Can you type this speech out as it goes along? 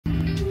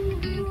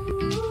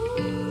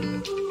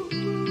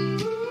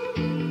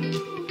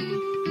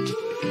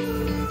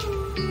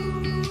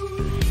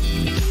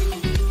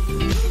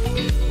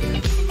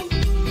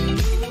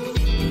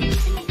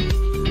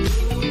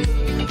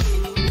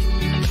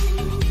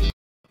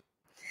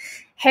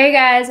Hey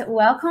guys,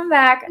 welcome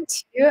back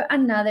to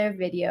another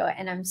video,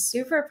 and I'm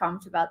super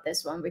pumped about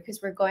this one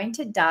because we're going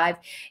to dive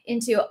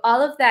into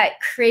all of that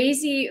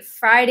crazy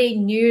Friday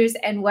news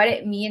and what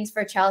it means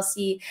for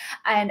Chelsea.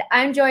 And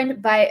I'm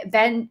joined by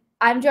Ben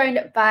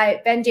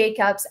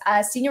Jacobs,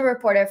 a senior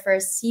reporter for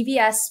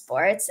CBS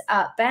Sports.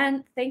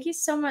 Ben, thank you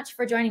so much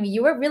for joining me.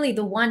 You were really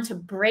the one to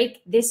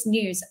break this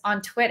news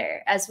on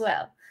Twitter as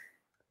well.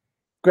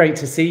 Great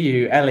to see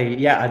you, Ellie.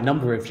 Yeah, a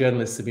number of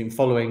journalists have been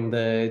following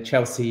the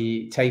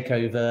Chelsea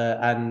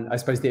takeover, and I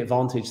suppose the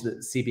advantage that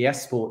CBS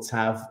Sports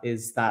have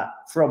is that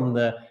from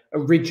the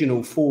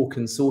original 4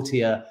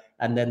 consortia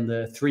and then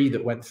the 3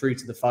 that went through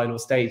to the final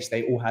stage,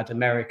 they all had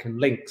American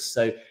links.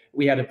 So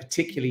we had a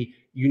particularly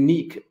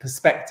unique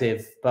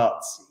perspective,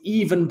 but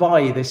even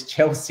by this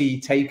Chelsea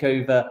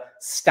takeover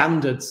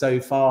standard so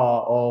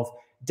far of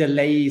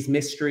delays,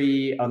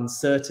 mystery,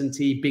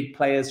 uncertainty, big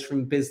players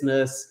from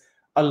business,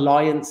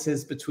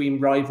 alliances between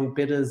rival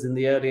bidders in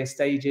the earlier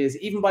stages,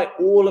 even by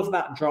all of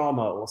that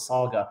drama or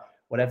saga,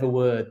 whatever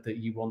word that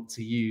you want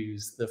to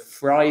use, the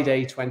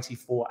Friday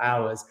 24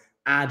 hours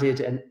added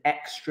an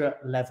extra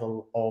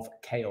level of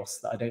chaos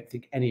that I don't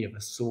think any of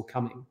us saw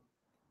coming.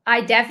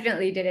 I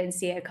definitely didn't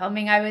see it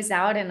coming. I was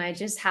out and I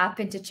just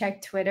happened to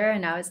check Twitter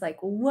and I was like,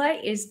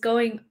 what is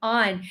going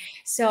on?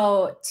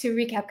 So to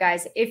recap,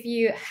 guys, if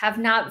you have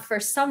not, for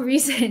some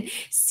reason,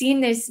 seen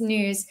this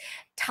news,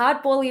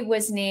 Todd Boehly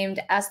was named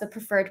as the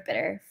preferred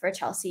bidder for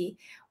Chelsea.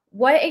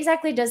 What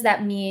exactly does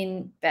that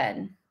mean,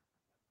 Ben?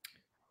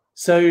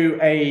 So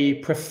a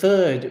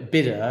preferred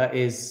bidder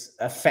is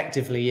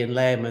effectively, in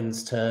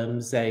layman's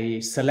terms,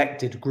 a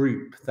selected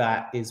group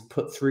that is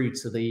put through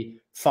to the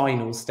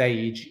final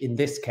stage, in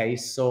this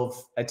case, of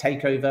a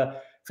takeover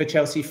for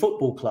Chelsea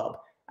Football Club.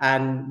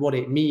 And what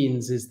it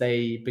means is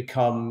they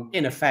become,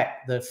 in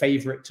effect, the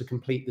favourite to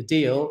complete the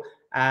deal.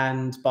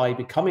 And by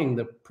becoming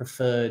the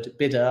preferred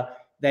bidder,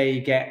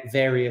 they get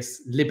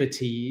various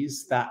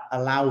liberties that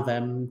allow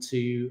them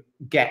to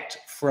get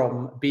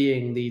from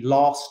being the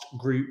last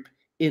group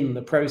in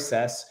the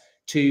process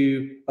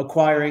to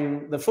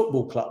acquiring the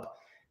football club.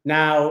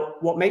 Now,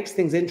 what makes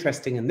things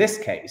interesting in this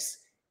case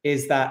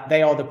is that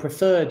they are the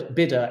preferred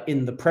bidder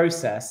in the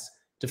process,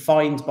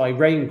 defined by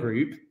Rain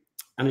Group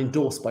and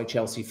endorsed by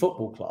Chelsea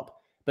Football Club.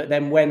 But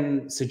then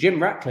when Sir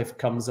Jim Ratcliffe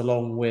comes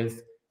along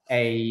with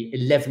a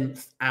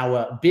 11th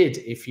hour bid,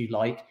 if you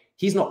like,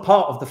 he's not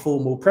part of the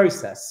formal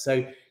process.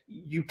 So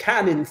you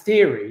can, in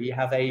theory,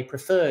 have a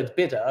preferred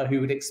bidder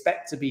who would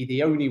expect to be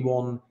the only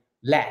one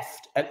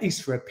left, at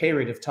least for a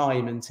period of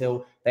time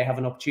until they have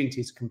an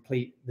opportunity to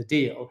complete the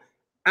deal.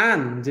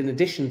 And in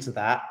addition to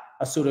that,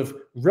 a sort of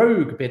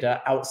rogue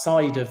bidder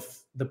outside of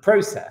the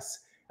process.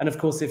 And of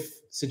course, if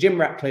Sir Jim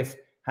Ratcliffe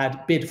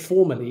had bid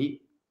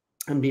formally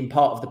and been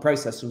part of the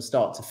process from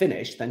start to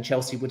finish, then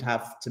Chelsea would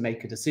have to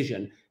make a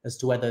decision as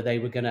to whether they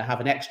were going to have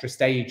an extra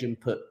stage and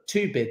put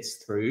 2 bids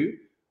through,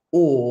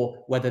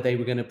 or whether they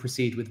were going to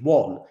proceed with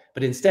 1.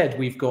 But instead,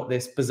 we've got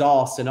this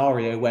bizarre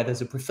scenario where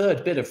there's a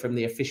preferred bidder from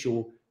the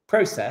official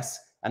process,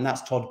 and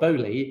that's Todd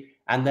Boehly,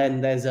 and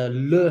then there's a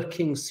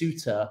lurking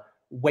suitor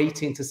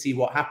waiting to see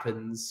what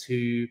happens,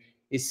 who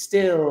is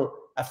still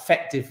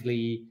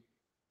effectively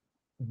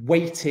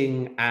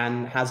waiting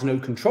and has no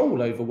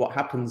control over what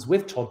happens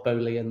with Todd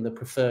Boehly and the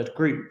preferred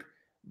group,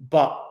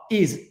 but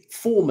is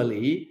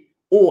formally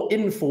or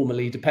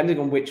informally, depending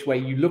on which way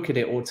you look at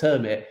it or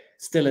term it,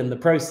 still in the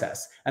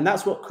process. And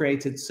that's what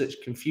created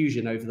such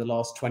confusion over the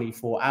last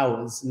 24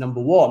 hours.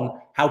 Number one,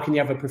 how can you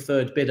have a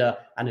preferred bidder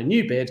and a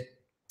new bid?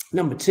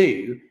 Number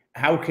two,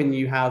 how can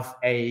you have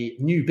a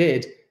new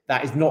bid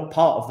that is not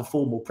part of the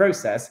formal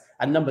process?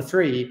 And number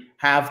three,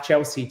 have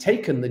Chelsea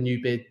taken the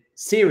new bid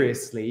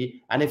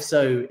seriously? And if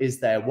so, is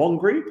there one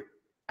group?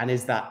 And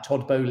is that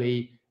Todd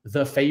Boehly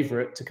the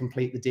favourite to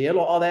complete the deal?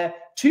 Or are there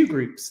 2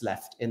 groups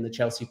left in the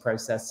Chelsea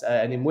process?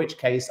 And in which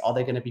case, are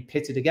they going to be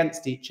pitted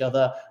against each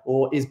other?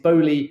 Or is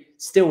Boehly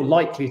still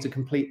likely to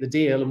complete the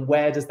deal? And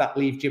where does that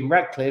leave Jim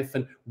Ratcliffe?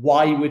 And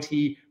why would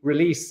he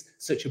release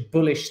such a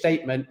bullish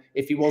statement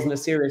if he wasn't a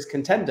serious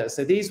contender?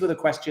 So these were the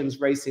questions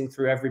racing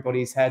through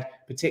everybody's head,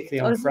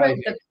 particularly on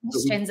Friday. Those were the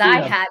questions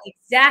I had,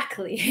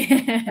 exactly.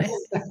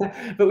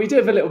 But we do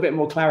have a little bit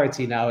more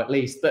clarity now, at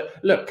least. But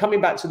look,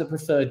 coming back to the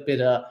preferred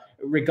bidder,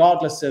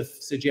 regardless of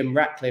Sir Jim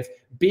Ratcliffe,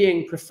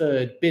 being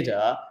preferred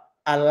bidder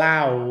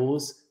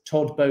allows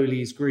Todd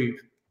Boehly's group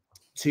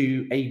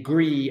to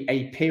agree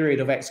a period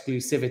of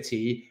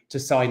exclusivity to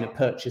sign a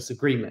purchase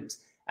agreement.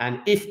 And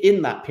if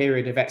in that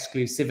period of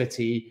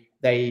exclusivity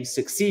they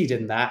succeed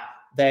in that,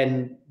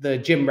 then the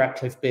Jim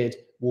Ratcliffe bid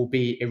will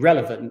be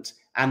irrelevant.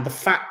 And the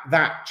fact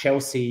that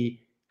Chelsea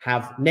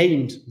have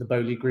named the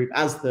Boehly Group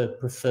as the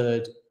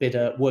preferred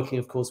bidder, working,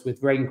 of course,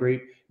 with Rain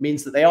Group,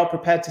 means that they are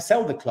prepared to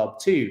sell the club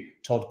to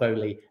Todd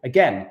Boehly,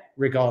 again,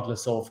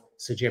 regardless of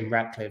Sir Jim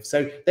Ratcliffe.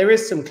 So there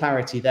is some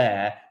clarity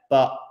there,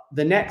 but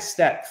the next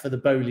step for the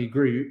Boehly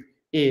Group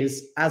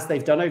is, as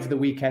they've done over the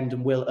weekend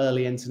and will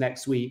early into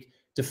next week,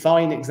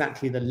 define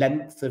exactly the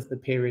length of the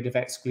period of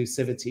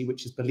exclusivity,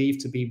 which is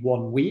believed to be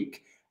 1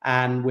 week.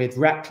 And with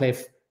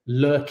Ratcliffe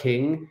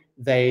lurking,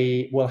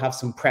 they will have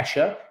some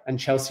pressure and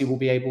Chelsea will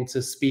be able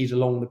to speed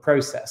along the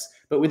process.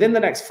 But within the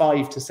next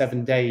 5 to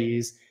 7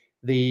 days,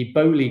 the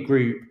Boehly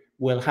group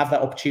will have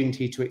that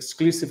opportunity to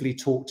exclusively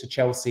talk to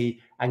Chelsea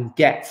and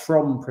get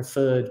from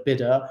preferred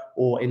bidder,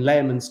 or in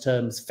layman's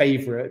terms,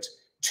 favourite,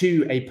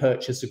 to a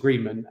purchase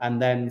agreement.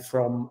 And then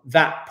from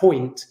that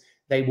point,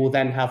 they will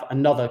then have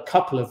another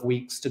couple of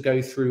weeks to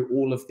go through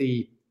all of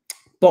the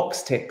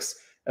box ticks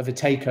of a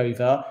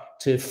takeover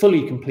to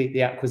fully complete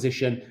the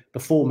acquisition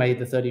before May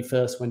the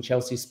 31st, when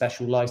Chelsea's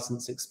special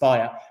license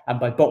expire.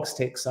 And by box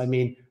ticks, I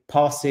mean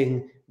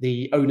passing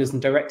the owners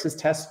and directors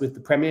test with the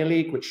Premier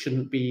League, which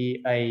shouldn't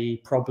be a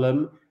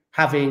problem,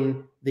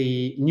 having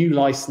the new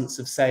license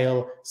of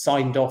sale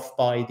signed off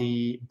by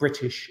the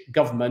British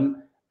government,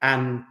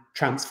 and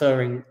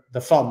transferring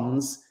the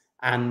funds.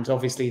 And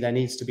obviously there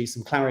needs to be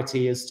some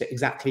clarity as to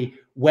exactly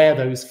where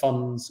those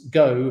funds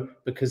go,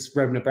 because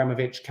Roman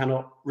Abramovich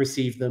cannot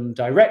receive them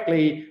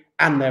directly.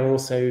 And there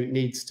also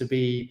needs to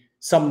be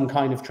some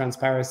kind of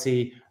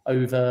transparency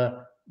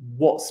over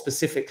what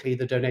specifically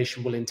the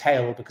donation will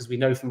entail, because we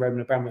know from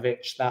Roman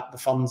Abramovich that the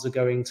funds are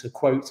going to,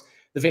 quote,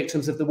 the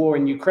victims of the war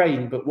in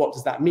Ukraine. But what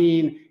does that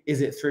mean?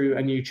 Is it through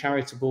a new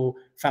charitable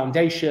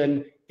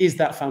foundation? Is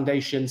that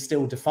foundation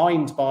still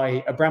defined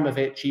by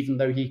Abramovich, even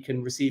though he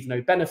can receive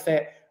no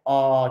benefit?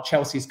 Are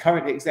Chelsea's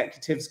current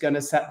executives going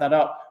to set that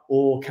up,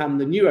 or can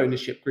the new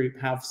ownership group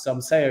have some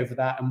say over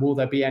that? And will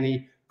there be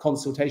any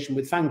consultation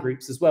with fan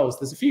groups as well? So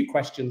there's a few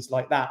questions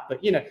like that.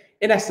 But, you know,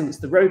 in essence,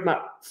 the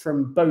roadmap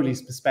from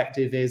Boehly's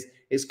perspective is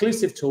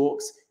exclusive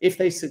talks. If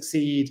they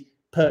succeed,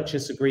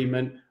 purchase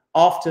agreement.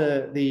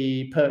 After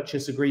the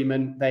purchase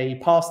agreement, they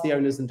pass the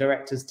owners and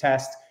directors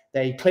test.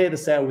 They clear the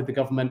sale with the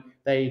government.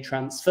 They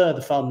transfer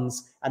the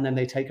funds, and then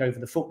they take over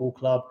the football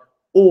club,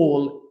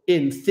 all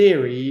in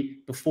theory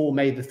before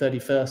May the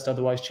 31st.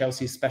 Otherwise,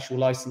 Chelsea's special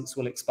license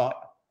will expire.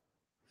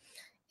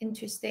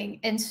 Interesting.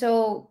 And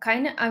so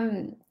kind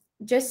of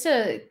just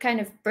to kind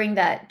of bring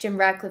that Jim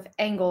Ratcliffe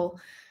angle.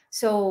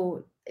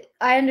 So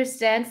I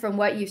understand from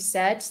what you've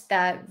said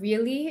that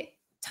really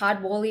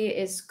Todd Boehly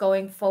is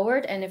going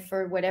forward, and if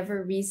for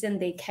whatever reason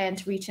they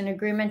can't reach an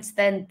agreement,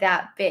 then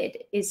that bid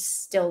is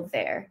still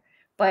there.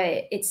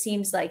 But it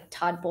seems like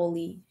Todd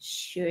Boehly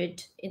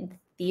should, in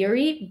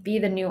theory, be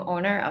the new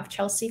owner of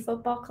Chelsea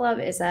Football Club.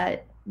 Is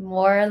that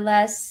more or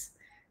less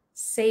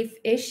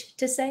safe-ish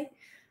to say?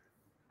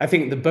 I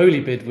think the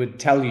Boehly bid would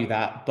tell you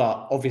that,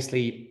 but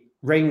obviously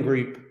Rain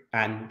Group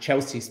and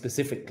Chelsea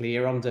specifically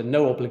are under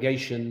no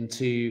obligation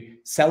to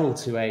sell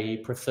to a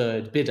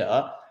preferred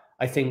bidder.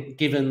 I think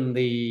given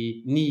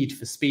the need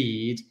for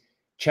speed,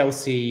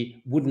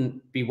 Chelsea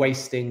wouldn't be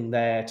wasting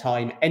their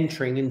time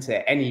entering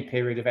into any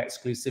period of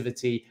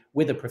exclusivity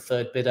with a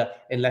preferred bidder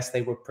unless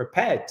they were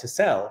prepared to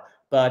sell.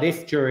 But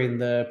if during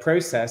the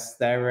process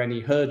there are any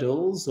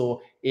hurdles,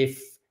 or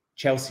if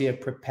Chelsea are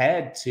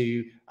prepared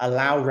to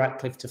allow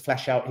Ratcliffe to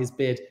flesh out his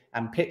bid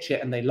and pitch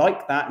it, and they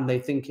like that and they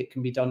think it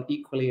can be done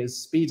equally as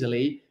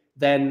speedily,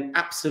 then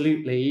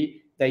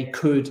absolutely they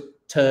could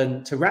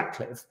turn to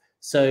Ratcliffe.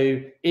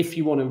 So if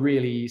you want to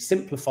really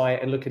simplify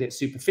it and look at it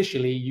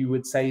superficially, you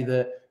would say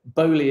that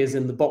Boehly is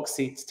in the box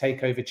seat to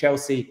take over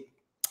Chelsea,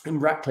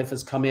 and Ratcliffe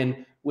has come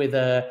in with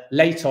a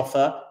late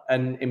offer,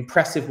 an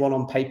impressive one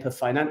on paper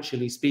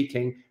financially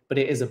speaking, but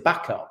it is a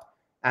backup.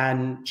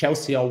 And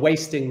Chelsea are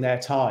wasting their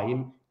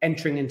time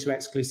entering into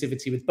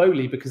exclusivity with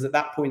Boehly, because at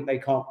that point they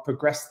can't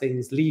progress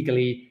things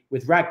legally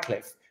with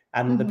Ratcliffe.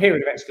 And the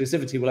period of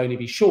exclusivity will only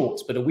be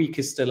short, but a week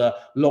is still a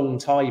long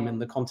time in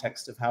the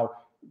context of how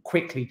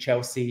quickly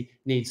Chelsea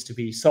needs to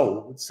be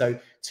sold. So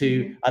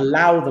to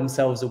allow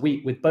themselves a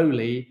week with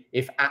Boehly,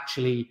 if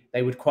actually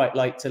they would quite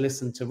like to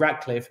listen to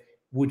Ratcliffe,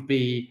 would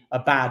be a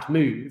bad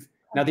move.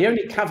 Now, the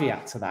only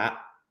caveat to that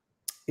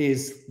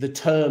is the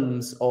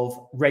terms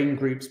of Rain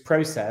Group's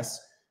process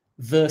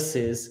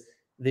versus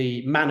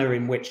the manner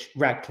in which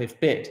Ratcliffe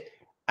bid.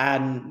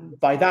 And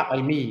by that,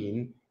 I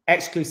mean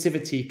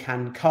exclusivity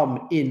can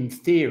come in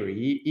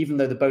theory, even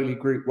though the Boehly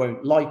Group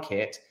won't like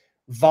it,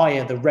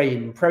 via the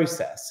Rain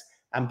process.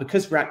 And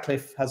because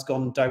Ratcliffe has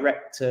gone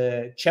direct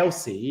to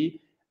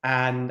Chelsea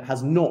and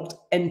has not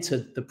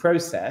entered the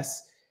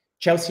process,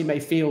 Chelsea may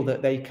feel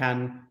that they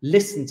can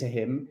listen to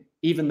him,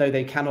 even though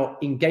they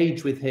cannot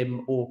engage with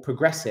him or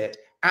progress it,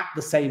 at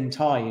the same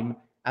time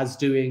as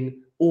doing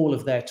all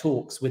of their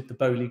talks with the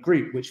Boehly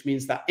Group, which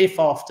means that if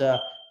after,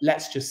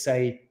 let's just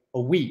say,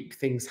 a week,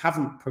 things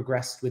haven't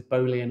progressed with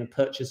Boehly and a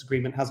purchase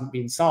agreement hasn't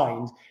been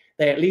signed,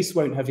 they at least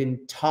won't have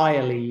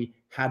entirely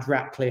had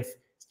Ratcliffe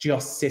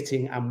just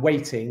sitting and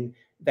waiting.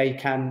 They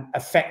can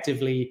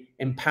effectively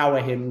empower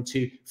him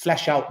to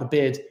flesh out the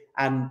bid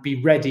and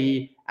be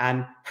ready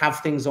and have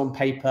things on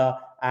paper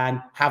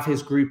and have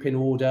his group in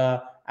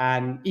order,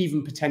 and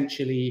even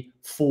potentially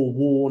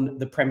forewarn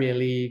the Premier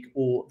League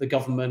or the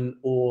government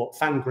or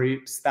fan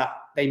groups that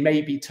they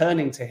may be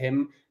turning to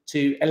him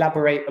to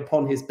elaborate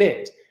upon his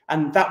bid.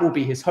 And that will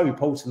be his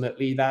hope,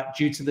 ultimately, that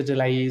due to the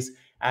delays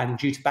and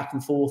due to back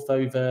and forth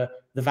over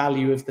the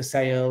value of the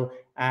sale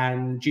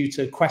and due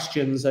to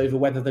questions over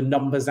whether the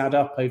numbers add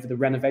up over the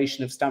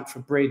renovation of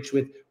Stamford Bridge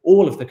with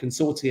all of the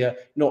consortia,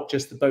 not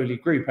just the Boehly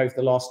Group, over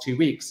the last 2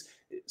 weeks,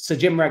 Sir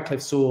Jim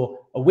Ratcliffe saw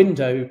a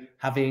window,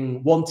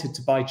 having wanted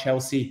to buy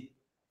Chelsea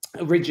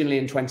originally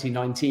in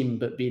 2019,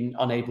 but been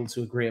unable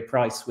to agree a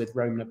price with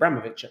Roman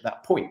Abramovich at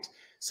that point.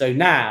 So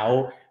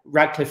now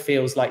Ratcliffe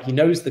feels like he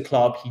knows the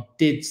club. He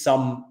did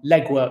some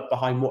legwork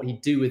behind what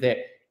he'd do with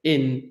it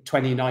in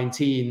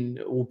 2019,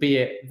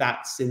 albeit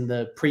that's in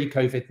the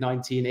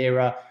pre-COVID-19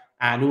 era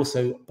and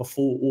also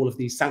before all of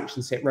these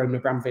sanctions hit Roman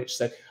Abramovich.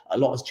 So a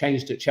lot has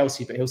changed at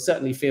Chelsea, but he'll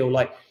certainly feel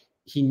like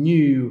he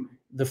knew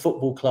the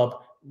football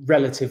club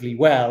relatively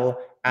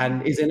well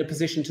and is in a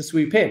position to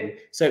swoop in.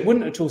 So it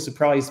wouldn't at all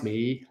surprise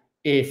me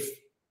if,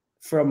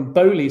 from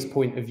Boehly's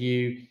point of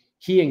view,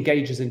 he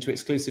engages into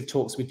exclusive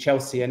talks with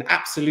Chelsea, and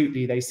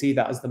absolutely they see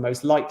that as the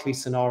most likely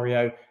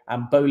scenario,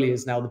 and Boehly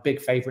is now the big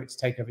favourite to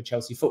take over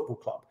Chelsea Football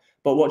Club.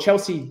 But what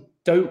Chelsea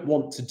don't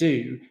want to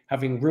do,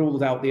 having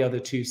ruled out the other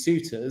two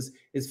suitors,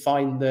 is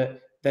find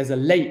that there's a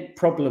late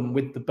problem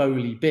with the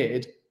Boehly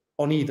bid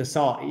on either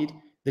side.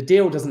 The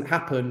deal doesn't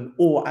happen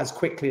or as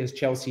quickly as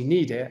Chelsea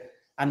need it,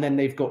 and then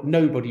they've got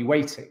nobody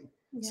waiting.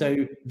 Yeah.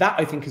 So that,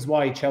 I think, is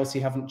why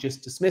Chelsea haven't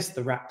just dismissed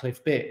the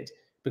Ratcliffe bid,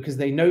 because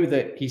they know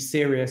that he's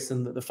serious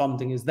and that the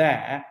funding is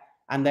there.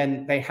 And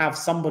then they have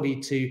somebody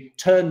to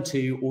turn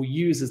to or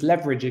use as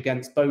leverage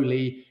against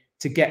Boehly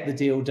to get the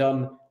deal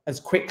done as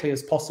quickly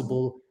as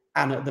possible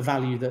and at the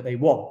value that they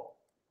want.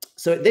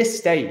 So at this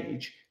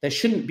stage, there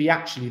shouldn't be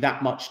actually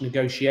that much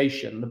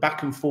negotiation. The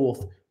back and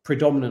forth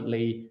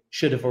predominantly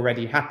should have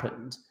already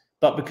happened.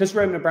 But because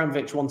Roman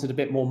Abramovich wanted a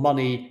bit more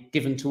money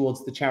given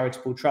towards the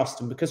charitable trust,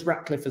 and because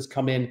Ratcliffe has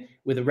come in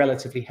with a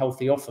relatively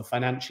healthy offer,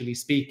 financially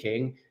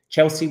speaking,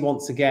 Chelsea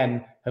once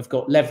again have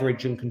got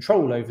leverage and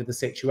control over the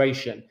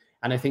situation.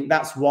 And I think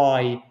that's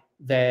why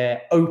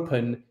they're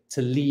open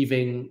to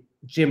leaving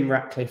Jim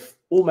Ratcliffe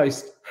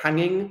almost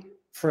hanging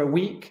for a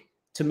week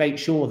to make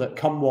sure that,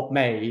 come what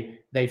may,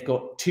 they've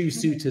got two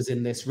suitors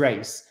in this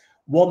race.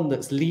 One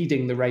that's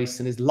leading the race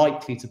and is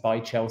likely to buy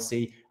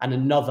Chelsea, and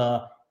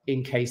another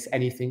in case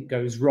anything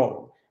goes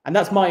wrong. And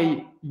that's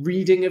my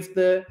reading of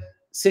the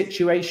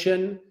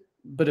situation.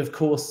 But of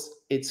course,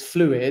 it's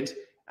fluid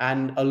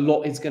and a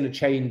lot is going to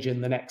change in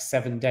the next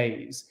 7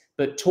 days.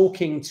 But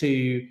talking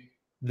to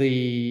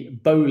the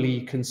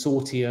Boehly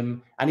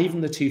consortium and even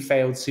the two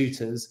failed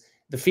suitors,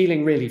 the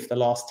feeling really for the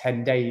last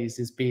 10 days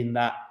has been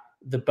that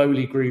the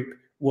Boehly group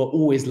were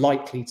always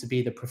likely to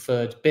be the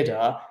preferred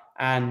bidder,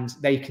 and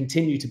they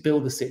continue to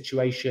build the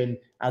situation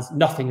as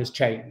nothing has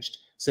changed.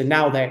 So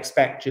now they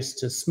expect just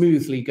to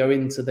smoothly go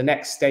into the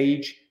next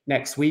stage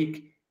next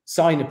week,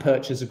 sign a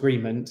purchase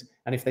agreement.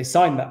 And if they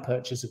sign that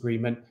purchase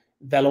agreement,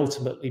 there'll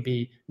ultimately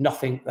be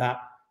nothing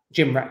that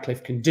Jim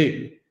Ratcliffe can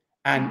do.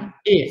 And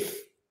if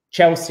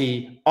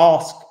Chelsea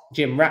ask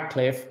Jim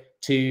Ratcliffe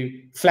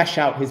to flesh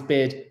out his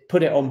bid,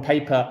 put it on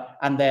paper,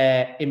 and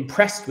they're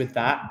impressed with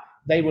that,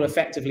 they will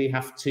effectively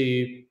have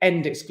to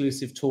end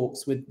exclusive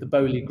talks with the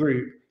Boehly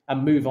group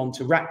and move on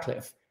to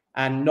Ratcliffe.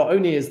 And not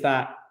only is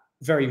that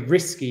very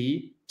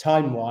risky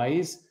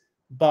time-wise,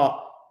 but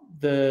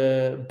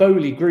the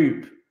Boehly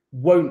group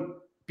won't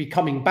be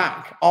coming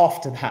back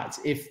after that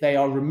if they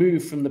are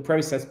removed from the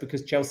process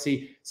because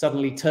Chelsea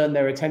suddenly turn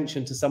their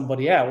attention to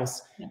somebody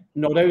else. Yeah.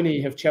 Not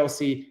only have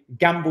Chelsea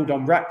gambled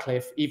on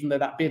Ratcliffe, even though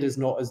that bid is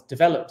not as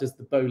developed as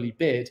the Boehly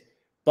bid,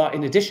 but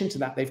in addition to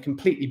that, they've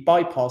completely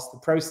bypassed the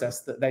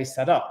process that they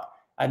set up.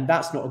 And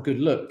that's not a good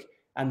look.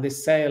 And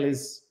this sale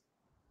is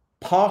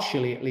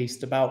partially, at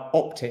least, about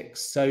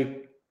optics. So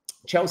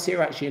Chelsea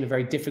are actually in a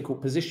very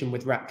difficult position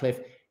with Ratcliffe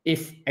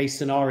if a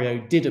scenario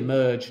did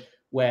emerge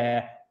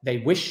where they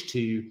wish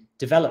to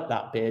develop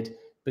that bid,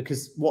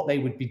 because what they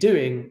would be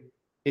doing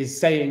is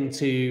saying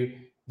to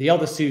the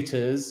other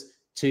suitors,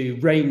 to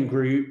Rain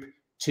Group,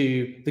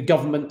 to the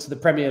government, to the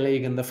Premier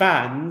League and the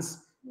fans,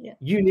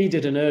 you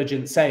needed an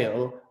urgent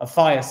sale, a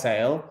fire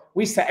sale.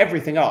 We set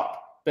everything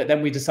up, but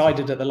then we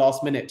decided at the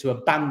last minute to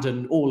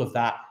abandon all of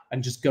that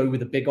and just go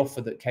with a big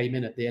offer that came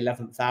in at the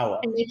 11th hour.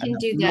 And you can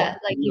do that,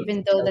 like,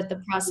 even though that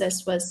the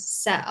process was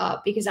set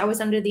up, because I was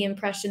under the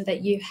impression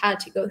that you had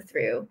to go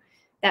through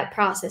that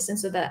process. And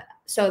so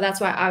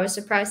that's why I was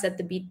surprised that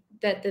the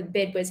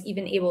bid was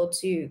even able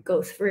to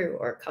go through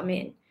or come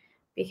in,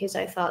 because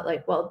I thought,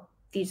 like, well,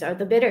 these are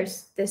the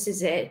bidders. This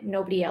is it.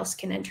 Nobody else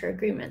can enter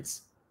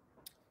agreements.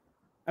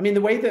 I mean,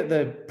 the way that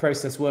the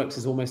process works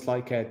is almost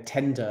like a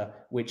tender,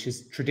 which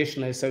is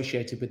traditionally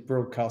associated with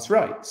broadcast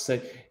rights. So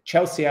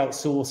Chelsea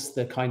outsourced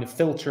the kind of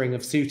filtering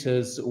of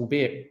suitors,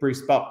 albeit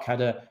Bruce Buck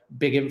had a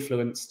big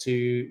influence,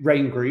 to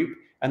Rain Group,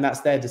 and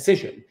that's their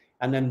decision.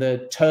 And then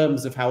the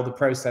terms of how the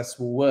process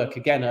will work,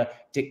 again, are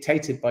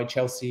dictated by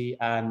Chelsea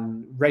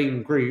and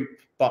Rain Group.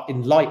 But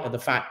in light of the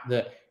fact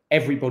that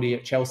everybody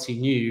at Chelsea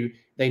knew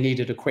they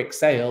needed a quick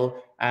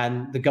sale,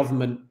 and the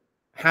government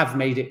have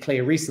made it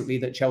clear recently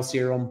that Chelsea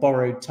are on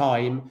borrowed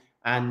time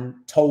and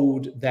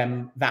told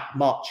them that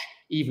much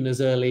even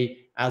as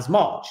early as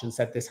March, and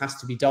said this has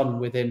to be done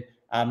within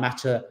a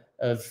matter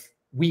of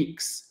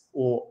weeks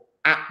or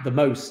at the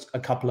most a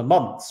couple of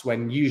months,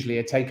 when usually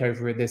a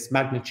takeover of this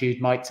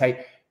magnitude might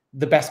take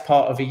the best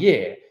part of a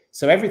year.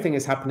 So everything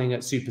is happening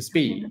at super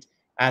speed.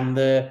 And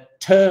the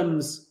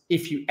terms,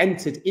 if you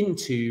entered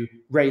into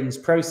Rain's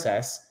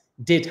process,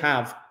 did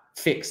have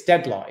fixed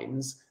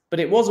deadlines, but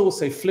it was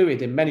also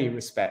fluid in many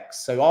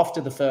respects. So after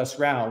the first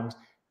round,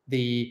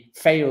 the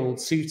failed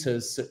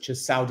suitors such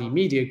as Saudi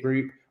Media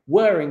Group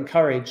were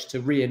encouraged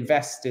to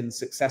reinvest in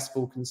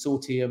successful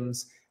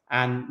consortiums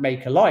and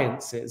make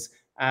alliances.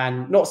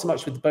 And not so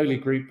much with the Boehly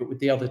Group, but with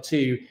the other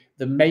two,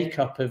 the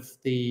makeup of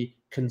the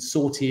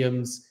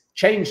consortiums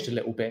changed a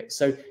little bit.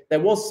 So there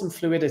was some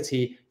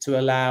fluidity to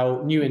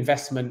allow new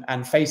investment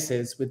and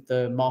faces. With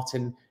the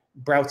Martin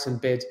Broughton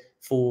bid,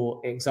 for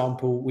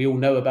example, we all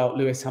know about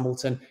Lewis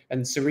Hamilton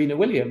and Serena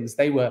Williams.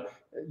 They were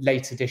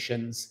late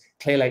additions.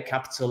 Clearlake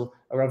Capital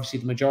are obviously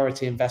the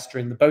majority investor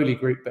in the Boehly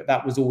Group, but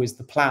that was always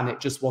the plan. It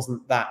just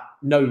wasn't that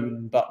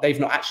known, but they've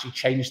not actually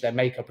changed their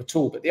makeup at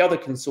all. But the other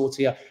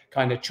consortia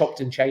kind of chopped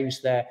and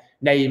changed their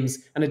names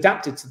and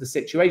adapted to the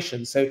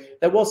situation. So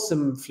there was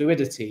some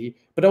fluidity,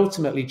 but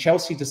ultimately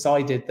Chelsea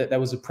decided that there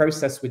was a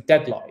process with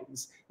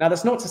deadlines. Now,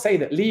 that's not to say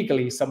that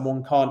legally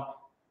someone can't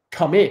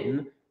come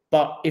in,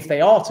 but if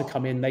they are to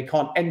come in, they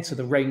can't enter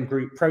the Rain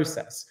Group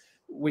process,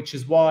 which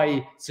is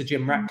why Sir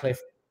Jim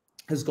Ratcliffe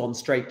has gone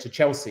straight to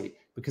Chelsea,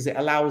 because it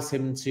allows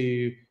him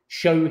to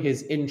show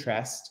his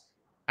interest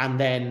and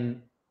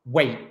then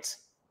wait.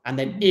 And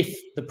then if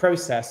the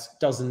process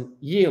doesn't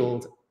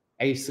yield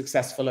a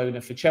successful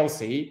owner for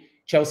Chelsea,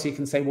 Chelsea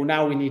can say, well,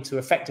 now we need to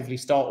effectively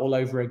start all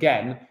over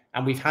again.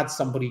 And we've had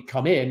somebody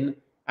come in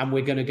and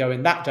we're going to go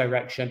in that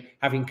direction,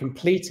 having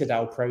completed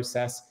our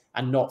process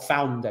and not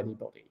found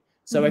anybody.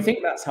 So I think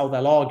that's how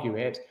they'll argue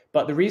it.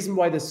 But the reason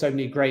why there's so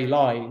many grey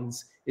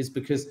lines is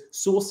because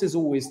sources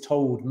always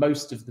told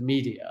most of the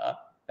media,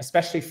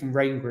 especially from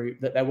Rain Group,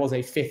 that there was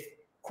a fifth,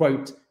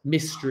 quote,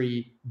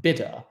 mystery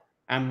bidder.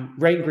 And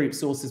Rain Group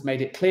sources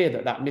made it clear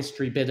that that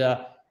mystery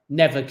bidder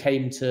never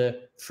came to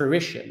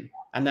fruition.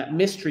 And that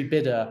mystery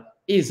bidder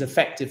is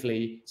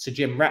effectively Sir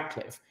Jim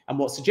Ratcliffe. And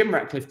what Sir Jim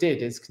Ratcliffe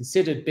did is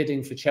considered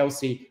bidding for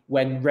Chelsea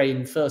when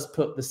Rain first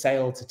put the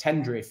sale to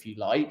tender, if you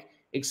like,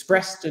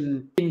 expressed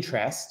an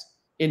interest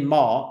in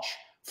March,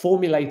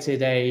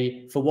 formulated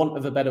a, for want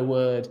of a better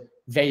word,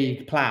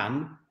 vague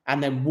plan,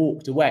 and then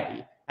walked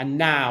away, and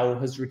now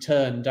has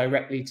returned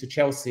directly to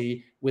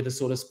Chelsea with a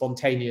sort of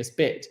spontaneous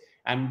bid.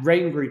 And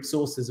Rain Group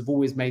sources have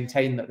always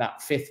maintained that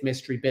that fifth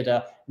mystery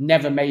bidder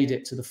never made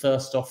it to the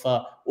first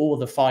offer or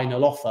the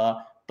final offer.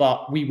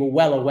 But we were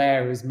well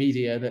aware as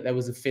media that there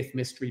was a fifth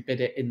mystery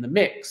bidder in the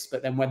mix.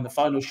 But then when the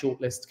final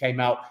shortlist came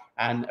out,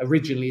 and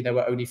originally there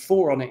were only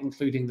 4 on it,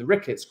 including the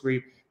Ricketts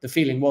Group, the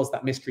feeling was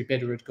that mystery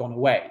bidder had gone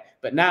away.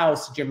 But now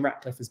Sir Jim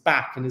Ratcliffe is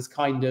back and has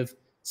kind of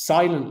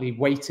silently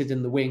waited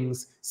in the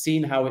wings,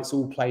 seen how it's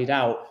all played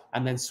out,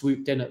 and then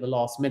swooped in at the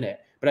last minute.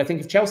 But I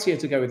think if Chelsea are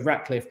to go with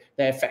Ratcliffe,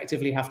 they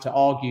effectively have to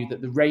argue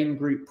that the Rain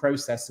Group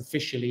process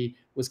officially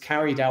was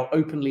carried out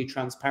openly,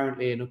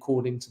 transparently, and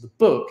according to the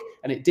book,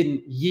 and it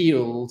didn't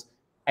yield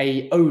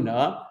a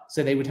owner.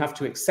 So they would have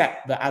to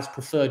accept that as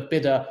preferred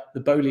bidder,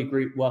 the Boehly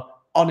Group were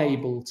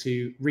unable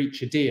to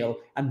reach a deal,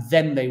 and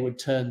then they would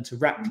turn to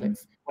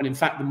Ratcliffe. When in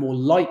fact, the more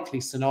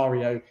likely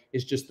scenario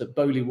is just that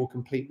Boehly will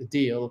complete the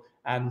deal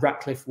and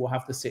Ratcliffe will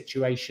have the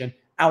situation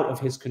out of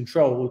his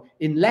control,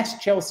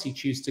 unless Chelsea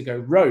choose to go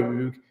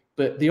rogue.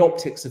 But the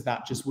optics of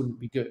that just wouldn't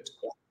be good.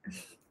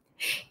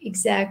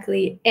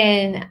 Exactly.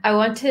 And I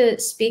want to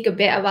speak a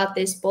bit about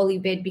this Boehly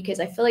bid, because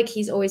I feel like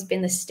he's always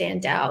been the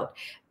standout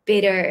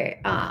bidder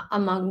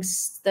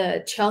amongst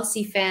the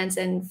Chelsea fans.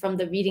 And from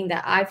the reading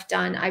that I've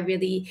done, I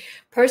really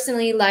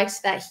personally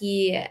liked that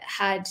he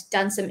had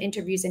done some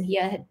interviews and he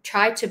had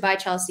tried to buy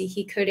Chelsea.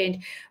 He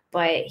couldn't,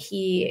 but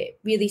he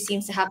really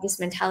seems to have this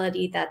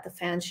mentality that the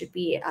fans should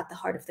be at the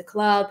heart of the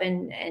club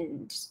and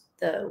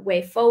the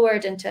way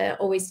forward, and to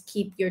always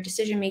keep your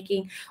decision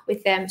making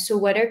with them. So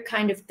what are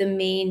kind of the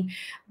main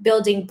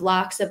building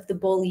blocks of the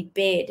Boehly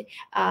bid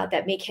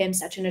that make him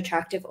such an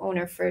attractive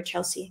owner for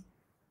Chelsea?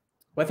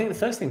 Well, I think the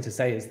first thing to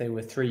say is there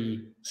were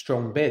 3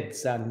 strong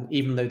bids. And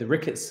even though the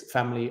Ricketts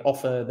family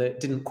offer that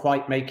didn't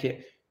quite make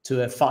it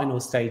to a final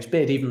stage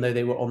bid, even though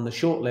they were on the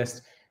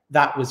shortlist,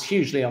 that was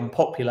hugely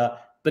unpopular.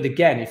 But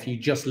again, if you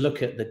just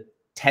look at the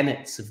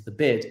tenets of the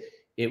bid,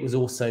 it was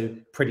also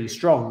pretty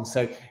strong.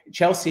 So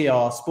Chelsea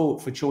are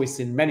sport for choice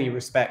in many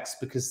respects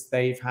because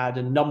they've had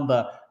a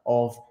number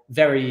of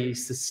very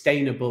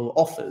sustainable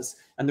offers.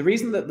 And the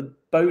reason that the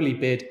Boehly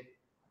bid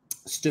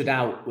stood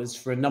out was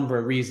for a number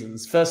of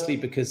reasons. Firstly,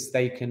 because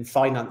they can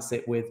finance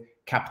it with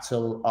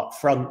capital up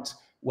front,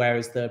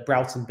 whereas the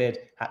Broughton bid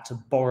had to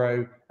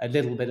borrow a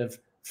little bit of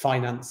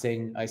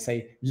financing. I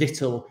say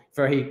little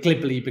very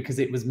glibly because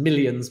it was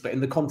millions, but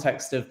in the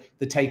context of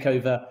the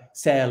takeover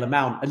sale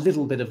amount, a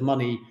little bit of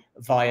money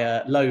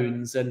via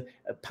loans. And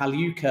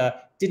Paluca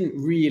didn't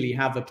really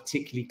have a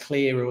particularly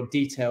clear or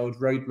detailed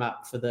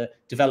roadmap for the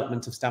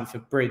development of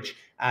Stamford Bridge,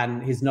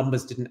 and his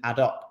numbers didn't add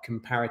up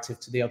comparative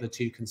to the other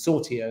two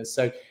consortia.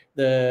 So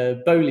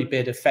the Boehly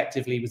bid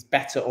effectively was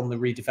better on the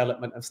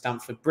redevelopment of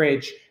Stamford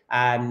Bridge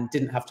and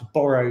didn't have to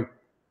borrow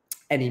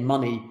any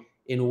money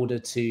in order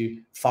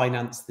to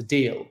finance the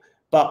deal.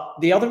 But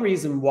the other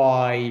reason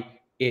why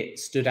it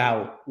stood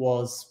out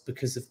was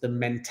because of the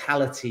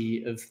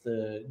mentality of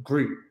the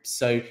group.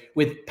 So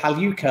with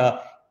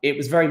Paluca, it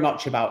was very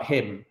much about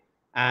him.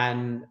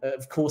 And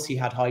of course, he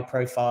had high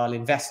profile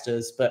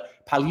investors,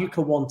 but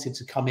Paluca wanted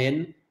to come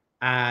in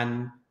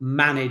and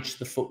manage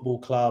the football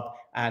club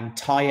and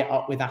tie it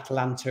up with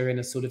Atalanta in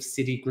a sort of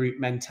city group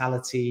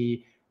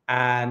mentality,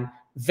 and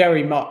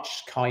very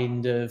much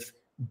kind of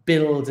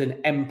build an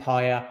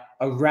empire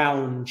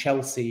around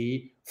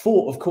Chelsea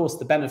for, of course,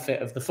 the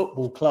benefit of the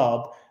football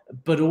club,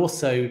 but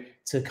also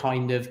to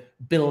kind of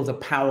build a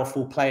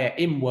powerful player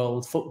in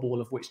world football,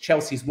 of which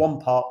Chelsea's one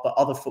part, but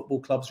other football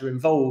clubs are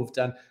involved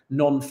and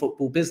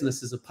non-football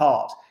businesses are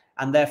part.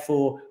 And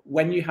therefore,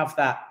 when you have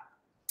that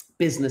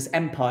business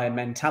empire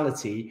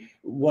mentality,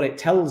 what it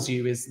tells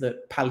you is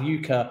that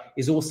Paluca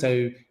is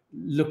also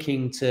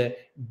looking to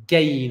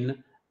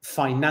gain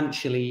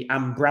financially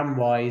and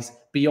brand-wise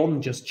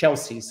beyond just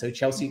Chelsea. So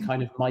Chelsea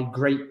kind of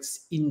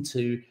migrates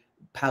into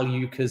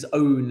Paluca's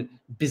own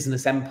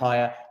business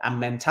empire and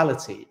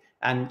mentality.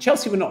 And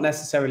Chelsea were not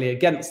necessarily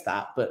against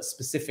that, but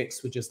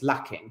specifics were just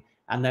lacking.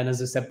 And then,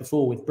 as I said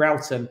before, with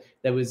Broughton,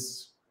 there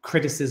was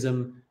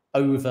criticism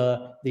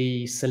over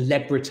the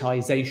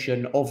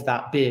celebritization of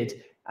that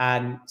bid.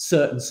 And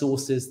certain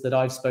sources that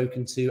I've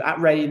spoken to at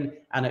Rain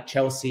and at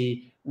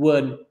Chelsea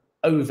weren't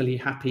overly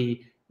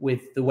happy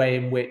with the way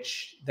in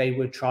which they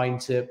were trying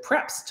to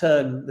perhaps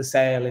turn the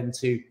sale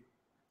into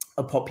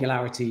a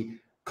popularity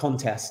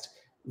contest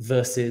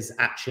versus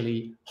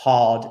actually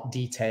hard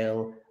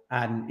detail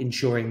and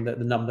ensuring that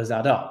the numbers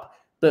add up.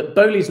 But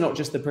Boehly's not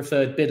just the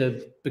preferred bidder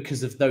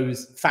because of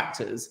those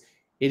factors.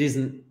 It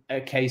isn't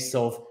a case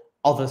of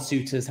other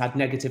suitors had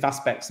negative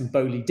aspects and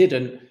Boehly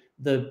didn't.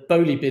 The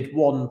Boehly bid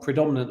won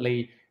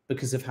predominantly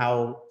because of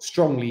how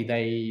strongly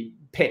they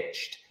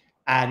pitched.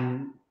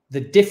 And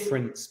the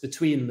difference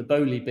between the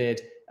Boehly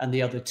bid and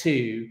the other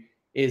two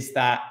is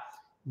that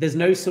there's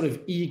no sort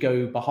of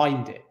ego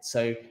behind it.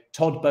 So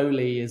Todd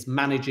Boehly is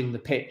managing the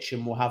pitch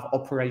and will have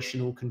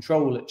operational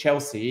control at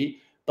Chelsea,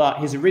 but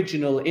his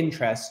original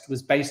interest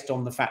was based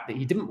on the fact that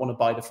he didn't want to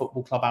buy the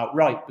football club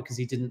outright because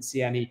he didn't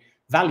see any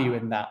value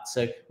in that.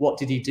 So what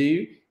did he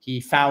do?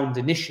 He found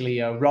initially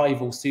a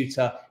rival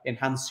suitor in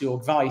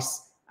Hans-Jörg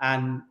Weiss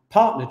and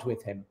partnered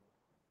with him.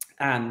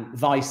 And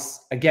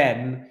Weiss,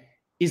 again,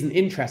 isn't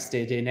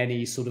interested in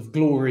any sort of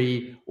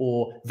glory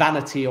or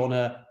vanity on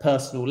a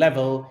personal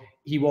level.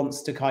 He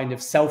wants to kind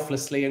of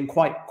selflessly and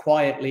quite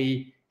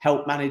quietly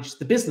help manage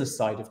the business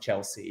side of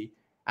Chelsea.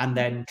 And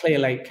then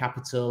Clearlake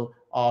Capital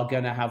are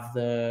going to have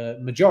the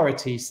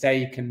majority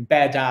stake, and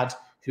Bairdad,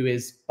 who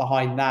is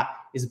behind that,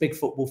 is a big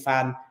football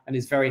fan and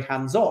is very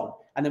hands-on.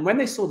 And then when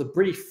they saw the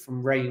brief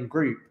from Rain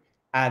Group,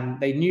 and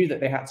they knew that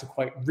they had to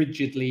quite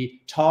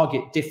rigidly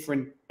target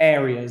different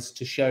areas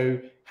to show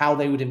how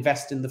they would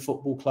invest in the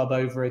football club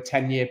over a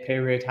 10-year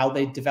period, how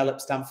they'd develop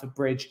Stamford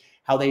Bridge,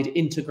 how they'd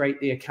integrate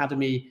the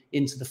academy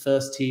into the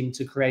first team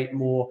to create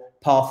more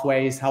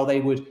pathways, how they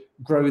would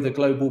grow the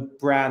global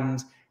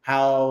brand,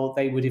 how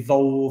they would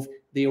evolve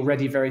the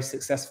already very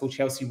successful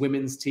Chelsea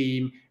women's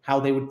team, how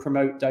they would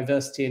promote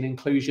diversity and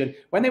inclusion.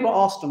 When they were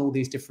asked on all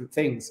these different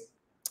things,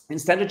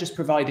 instead of just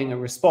providing a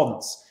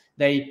response,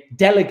 they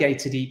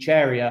delegated each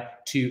area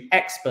to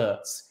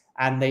experts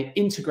and they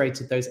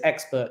integrated those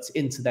experts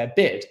into their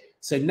bid.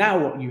 So now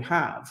what you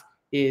have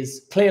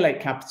is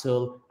Clearlake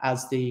Capital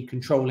as the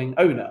controlling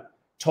owner,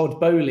 Todd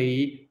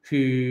Boehly,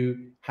 who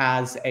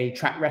has a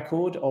track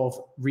record of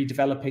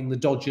redeveloping the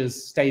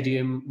Dodgers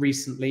Stadium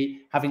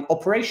recently, having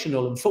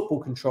operational and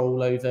football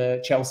control over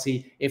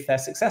Chelsea if they're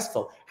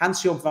successful.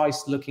 Hans-Jörg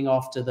Weiss looking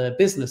after the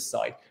business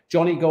side.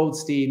 Johnny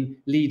Goldstein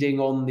leading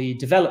on the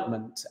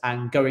development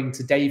and going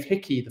to Dave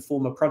Hickey, the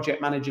former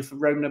project manager for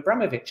Roman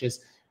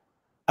Abramovich's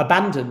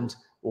abandoned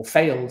or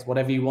failed,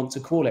 whatever you want to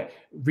call it,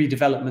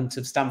 redevelopment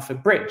of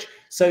Stamford Bridge.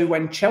 So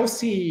when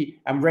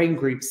Chelsea and Rain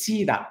Group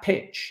see that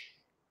pitch,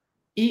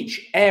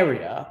 each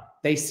area,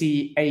 they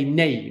see a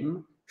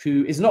name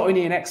who is not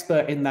only an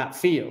expert in that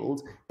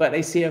field, but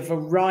they see a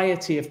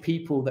variety of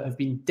people that have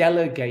been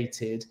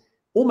delegated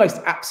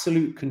almost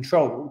absolute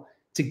control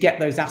to get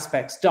those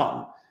aspects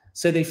done.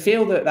 So they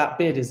feel that that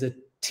bid is a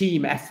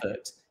team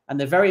effort, and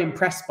they're very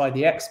impressed by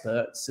the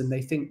experts, and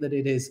they think that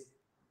it is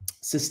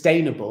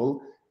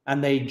sustainable,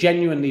 and they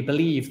genuinely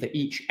believe that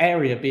each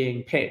area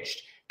being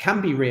pitched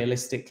can be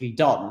realistically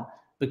done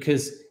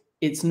because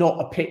it's not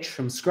a pitch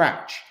from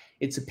scratch.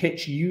 It's a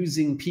pitch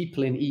using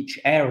people in each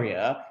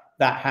area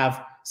that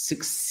have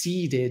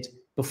succeeded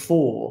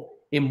before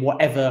in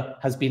whatever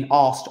has been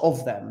asked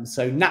of them.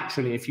 So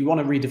naturally, if you want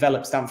to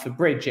redevelop Stamford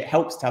Bridge, it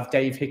helps to have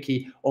Dave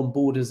Hickey on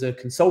board as a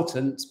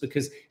consultant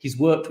because he's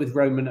worked with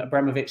Roman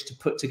Abramovich to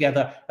put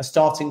together a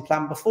starting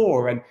plan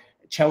before. And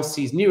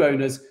Chelsea's new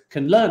owners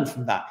can learn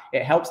from that.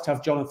 It helps to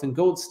have Jonathan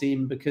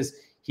Goldstein because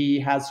he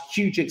has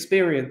huge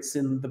experience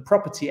in the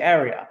property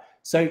area.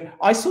 So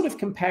I sort of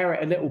compare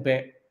it a little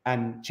bit,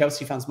 and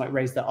Chelsea fans might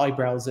raise their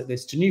eyebrows at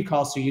this, to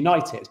Newcastle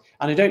United.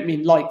 And I don't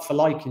mean like for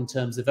like in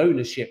terms of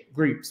ownership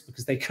groups,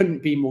 because they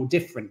couldn't be more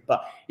different.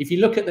 But if you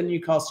look at the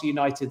Newcastle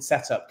United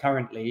setup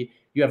currently,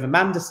 you have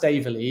Amanda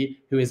Staveley,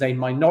 who is a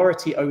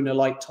minority owner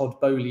like Todd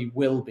Boehly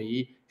will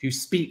be, who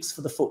speaks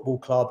for the football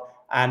club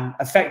and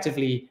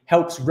effectively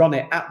helps run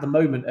it at the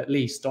moment, at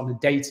least on a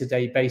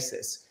day-to-day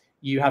basis.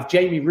 You have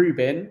Jamie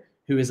Rubin,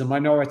 who is a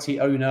minority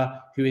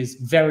owner, who is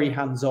very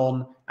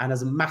hands-on and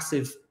has a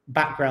massive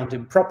background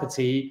in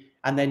property.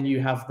 And then you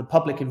have the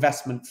Public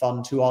Investment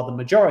Fund, who are the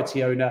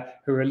majority owner,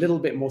 who are a little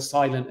bit more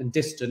silent and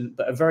distant,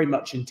 but are very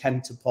much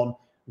intent upon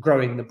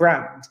growing the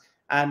brand.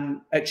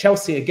 And at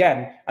Chelsea,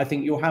 again, I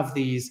think you'll have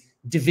these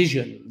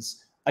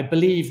divisions. I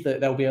believe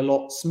that they'll be a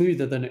lot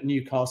smoother than at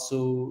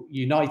Newcastle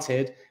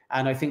United.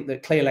 And I think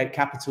that Clearlake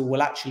Capital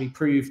will actually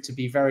prove to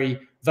be very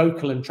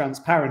vocal and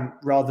transparent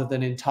rather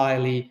than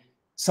entirely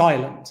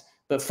silent.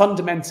 But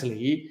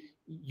fundamentally,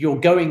 you're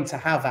going to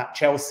have at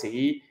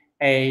Chelsea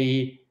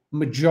a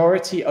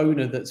majority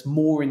owner that's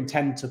more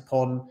intent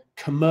upon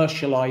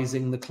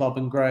commercializing the club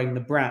and growing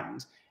the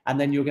brand. And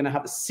then you're going to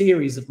have a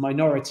series of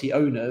minority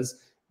owners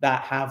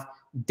that have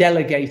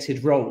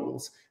delegated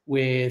roles,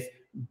 with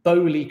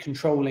Boehly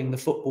controlling the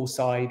football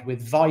side,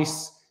 with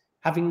Vice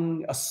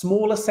having a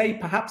smaller say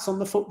perhaps on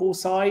the football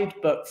side,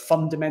 but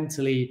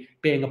fundamentally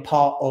being a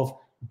part of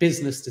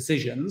business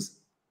decisions.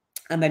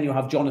 And then you'll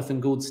have Jonathan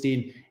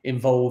Goldstein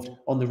involved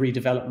on the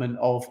redevelopment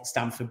of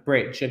Stamford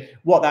Bridge. And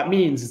what that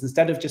means is,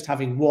 instead of just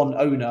having one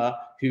owner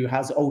who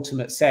has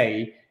ultimate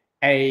say,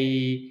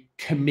 a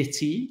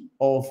committee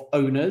of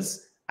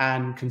owners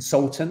and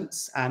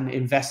consultants and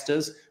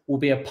investors will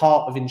be a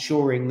part of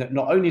ensuring that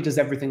not only does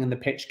everything in the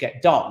pitch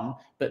get done,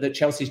 but that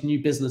Chelsea's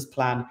new business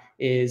plan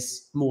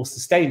is more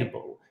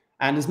sustainable.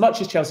 And as much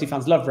as Chelsea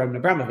fans love Roman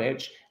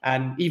Abramovich,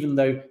 and even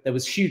though there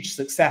was huge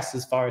success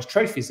as far as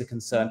trophies are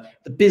concerned,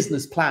 the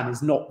business plan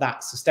is not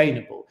that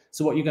sustainable.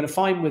 So what you're going to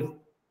find with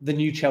the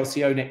new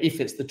Chelsea owner, if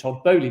it's the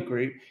Todd Boehly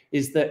group,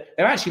 is that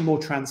they're actually more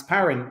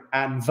transparent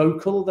and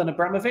vocal than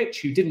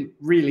Abramovich, who didn't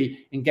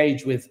really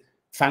engage with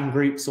fan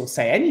groups or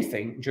say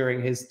anything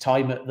during his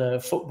time at the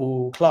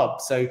football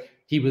club. So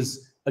he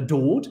was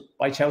adored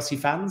by Chelsea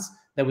fans.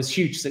 There was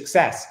huge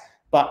success,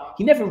 but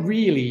he never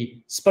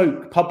really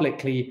spoke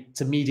publicly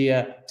to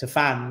media, to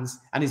fans,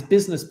 and his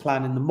business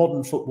plan in the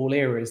modern football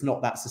era is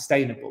not that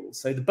sustainable.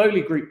 So the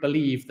Boehly group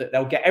believe that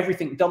they'll get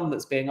everything done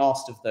that's being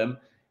asked of them.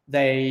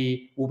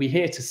 They will be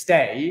here to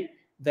stay.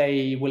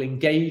 They will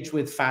engage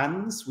with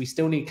fans. We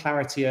still need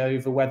clarity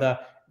over whether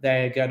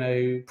they're going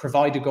to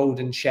provide a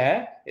golden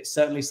share. It's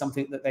certainly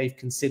something that they've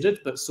considered,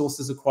 but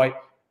sources are quite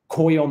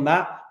coy on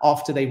that.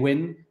 After they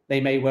win, they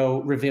may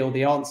well reveal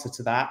the answer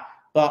to that.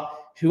 But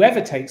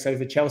whoever takes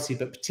over Chelsea,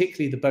 but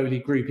particularly the Boehly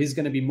group, is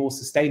going to be more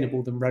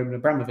sustainable than Roman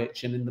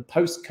Abramovich. And in the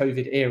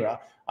post-COVID era,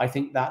 I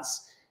think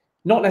that's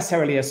not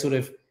necessarily a sort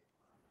of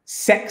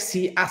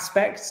sexy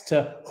aspect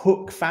to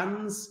hook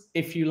fans,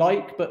 if you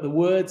like, but the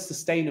word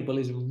sustainable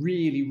is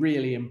really,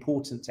 really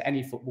important to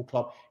any football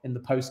club in the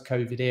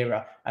post-COVID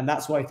era. And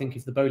that's why I think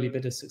if the Boehly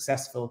bid is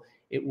successful,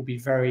 it will be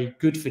very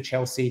good for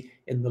Chelsea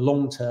in the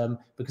long term,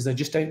 because I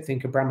just don't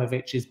think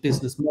Abramovich's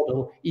business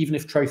model, even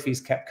if trophies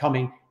kept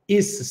coming,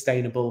 is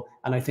sustainable.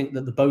 And I think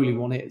that the Boehly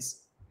one is.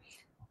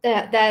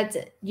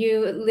 That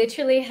you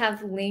literally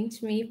have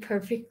linked me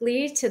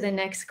perfectly to the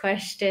next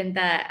question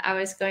that I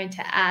was going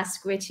to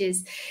ask, which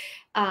is,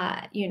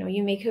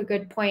 you make a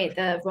good point.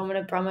 The Roman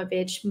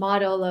Abramovich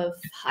model of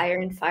hire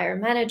and fire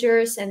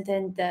managers, and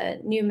then the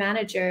new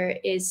manager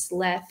is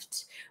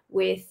left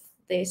with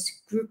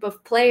this group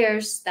of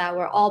players that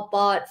were all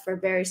bought for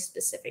very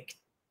specific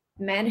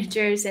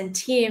managers and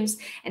teams,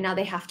 and now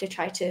they have to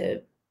try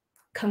to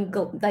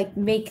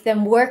make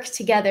them work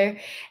together.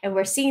 And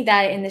we're seeing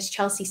that in this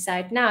Chelsea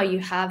side now. You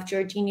have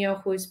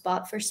Jorginho, who's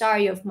bought for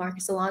Sarri, of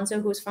Marcos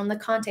Alonso, who's from the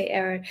Conte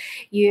era.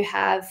 You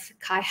have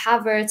Kai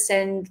Havertz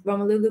and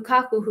Romelu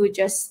Lukaku, who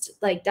just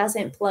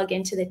doesn't plug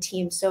into the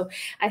team. So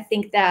I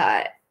think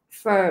that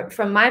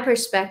from my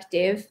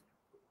perspective,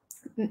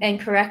 and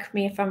correct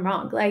me if I'm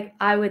wrong,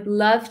 I would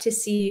love to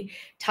see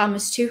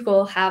Thomas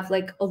Tuchel have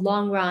a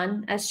long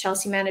run as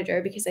Chelsea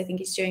manager, because I think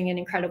he's doing an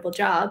incredible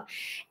job.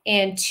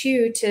 And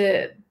two,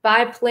 to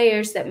buy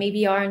players that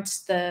maybe aren't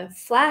the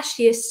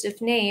flashiest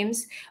of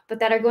names, but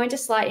that are going to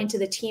slot into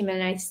the team.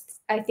 And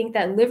I think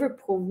that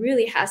Liverpool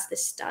really has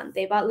this done.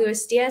 They bought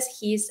Luis Diaz.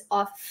 He's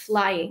off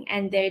flying,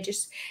 and they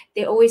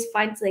always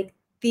find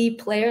the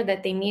player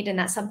that they need. And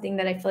that's something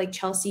that I feel like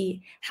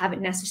Chelsea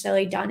haven't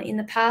necessarily done in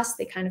the past.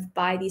 They kind of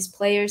buy these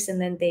players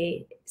and then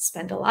they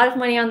spend a lot of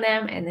money on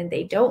them, and then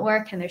they don't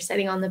work, and they're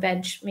sitting on the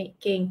bench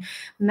making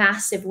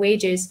massive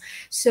wages.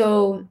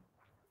 So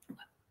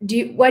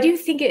what do you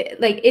think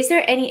is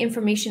there any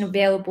information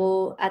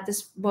available at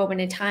this moment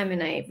in time?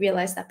 And I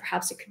realize that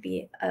perhaps it could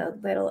be a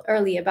little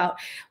early about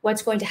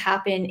what's going to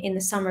happen in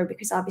the summer,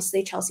 because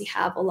obviously Chelsea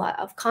have a lot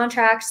of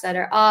contracts that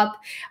are up.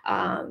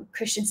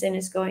 Christensen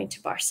is going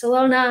to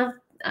Barcelona.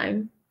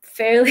 I'm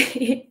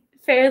fairly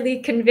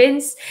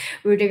convinced.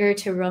 Rudiger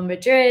to Real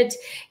Madrid.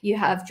 You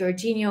have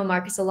Jorginho,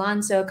 Marcus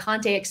Alonso,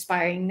 Conte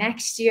expiring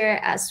next year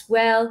as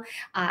well.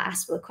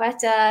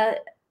 Azpilicueta,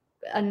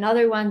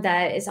 another one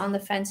that is on the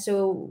fence.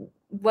 So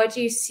what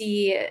do you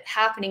see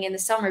happening in the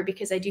summer?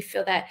 Because I do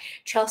feel that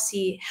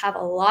Chelsea have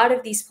a lot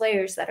of these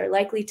players that are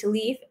likely to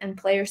leave and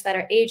players that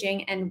are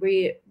aging, and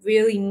we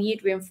really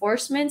need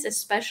reinforcements,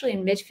 especially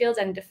in midfield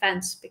and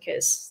defense,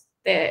 because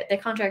their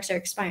contracts are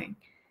expiring.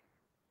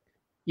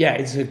 Yeah,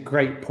 it's a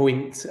great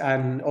point.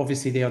 And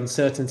obviously the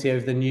uncertainty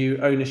over the new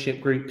ownership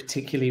group,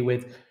 particularly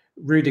with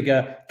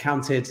Rudiger,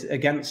 counted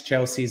against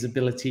Chelsea's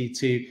ability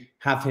to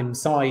have him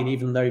sign,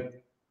 even though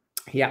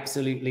he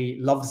absolutely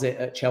loves it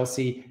at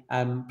Chelsea,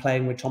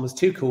 playing with Thomas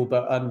Tuchel.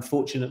 But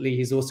unfortunately,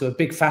 he's also a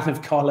big fan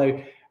of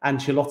Carlo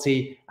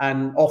Ancelotti,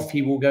 and off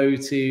he will go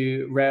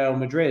to Real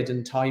Madrid,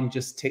 and time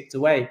just ticked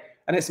away.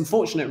 And it's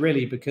unfortunate,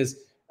 really, because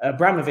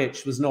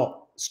Abramovich was not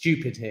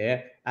stupid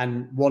here.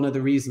 And one of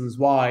the reasons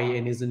why,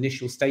 in his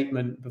initial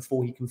statement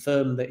before he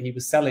confirmed that he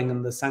was selling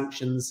and the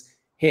sanctions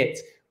hit,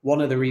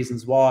 one of the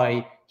reasons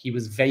why he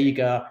was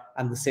vaguer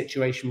and the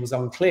situation was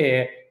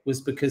unclear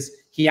was because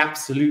he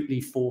absolutely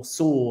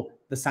foresaw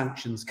the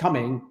sanctions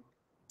coming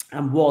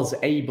and was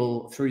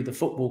able, through the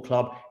football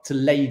club, to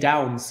lay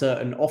down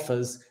certain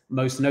offers,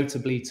 most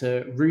notably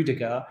to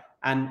Rudiger,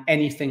 and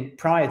anything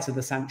prior to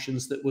the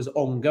sanctions that was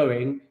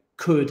ongoing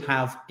could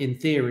have, in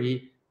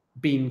theory,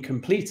 been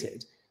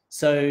completed.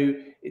 So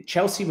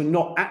Chelsea were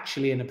not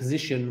actually in a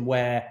position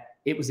where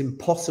it was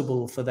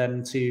impossible for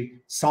them to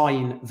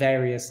sign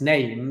various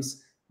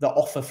names. The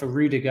offer for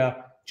Rudiger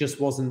just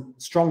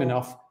wasn't strong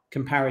enough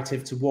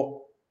comparative to what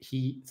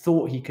he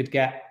thought he could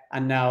get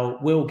and now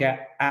will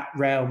get at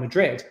Real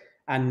Madrid.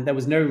 And there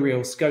was no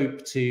real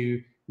scope to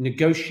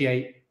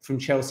negotiate from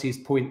Chelsea's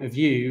point of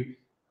view,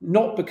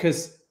 not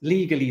because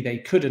legally they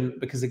couldn't,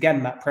 because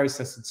again, that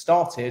process had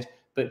started,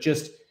 but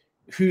just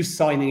who's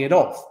signing it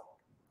off.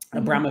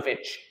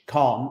 Abramovich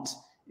can't.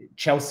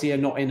 Chelsea are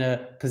not in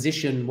a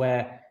position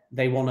where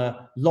they want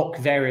to lock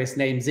various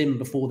names in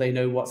before they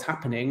know what's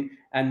happening.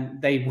 And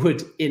they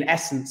would, in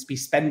essence, be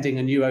spending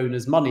a new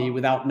owner's money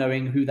without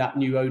knowing who that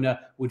new owner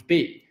would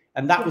be.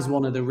 And that was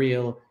one of the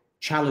real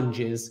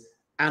challenges.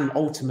 And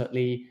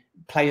ultimately,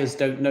 players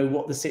don't know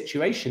what the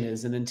situation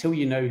is. And until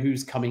you know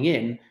who's coming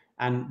in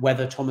and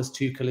whether Thomas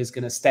Tuchel is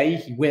going to stay,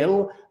 he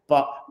will.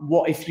 But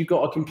what if you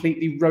got a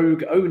completely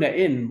rogue owner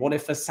in? What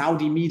if a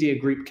Saudi media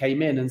group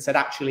came in and said,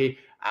 actually,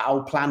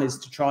 our plan is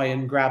to try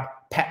and grab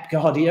Pep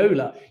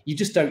Guardiola? You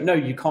just don't know.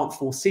 You can't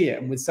foresee it.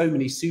 And with so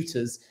many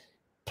suitors,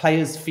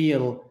 players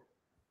feel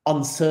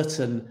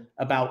uncertain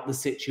about the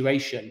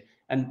situation.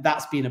 And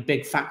that's been a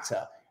big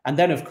factor. And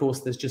then, of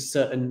course, there's just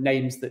certain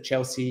names that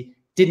Chelsea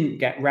didn't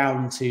get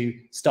round to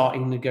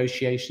starting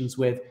negotiations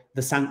with.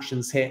 The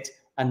sanctions hit,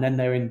 and then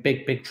they're in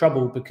big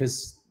trouble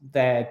because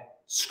they're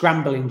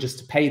scrambling just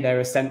to pay their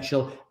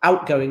essential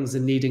outgoings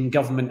and needing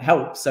government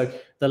help. So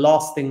the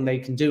last thing they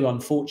can do,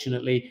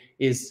 unfortunately,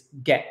 is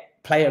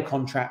get player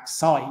contracts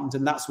signed.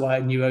 And that's why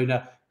a new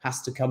owner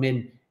has to come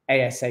in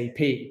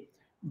ASAP.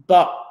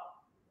 But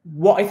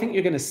what I think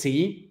you're going to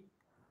see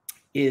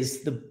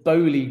is the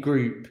Boehly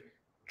group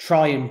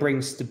try and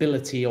bring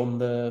stability on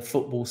the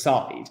football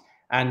side.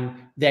 And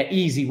their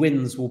easy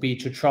wins will be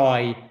to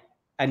try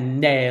and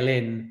nail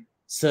in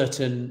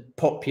certain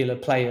popular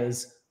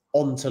players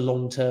onto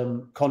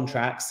long-term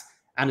contracts.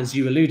 And as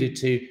you alluded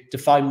to,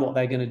 define what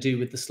they're going to do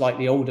with the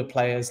slightly older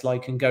players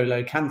like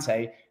N'Golo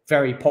Kante,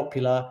 very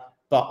popular,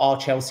 but are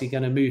Chelsea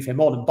going to move him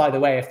on? And by the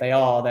way, if they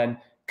are, then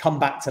come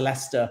back to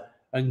Leicester,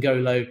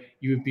 N'Golo.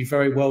 You would be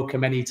very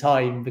welcome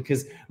anytime,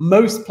 because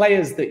most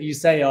players that you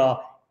say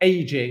are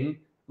aging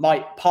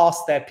might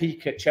pass their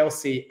peak at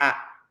Chelsea at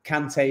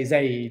Kante's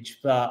age,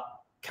 but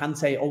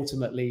Kante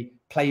ultimately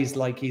plays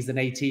like he's an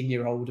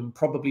 18-year-old and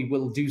probably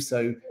will do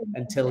so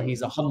until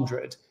he's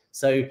 100.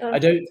 So I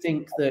don't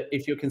think that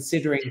if you're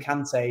considering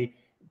Kante,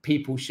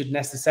 people should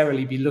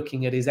necessarily be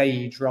looking at his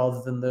age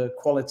rather than the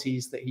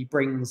qualities that he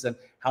brings and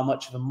how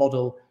much of a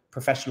model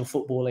professional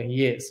footballer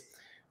he is.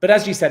 But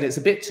as you said, it's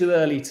a bit too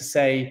early to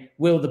say,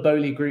 will the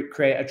Boehly group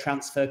create a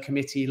transfer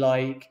committee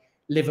like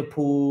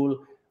Liverpool,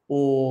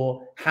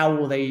 or how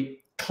will they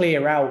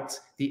clear out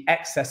the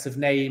excess of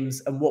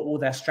names, and what will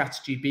their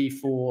strategy be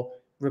for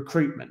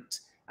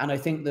recruitment? And I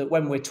think that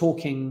when we're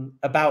talking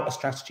about a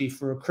strategy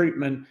for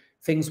recruitment,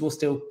 things will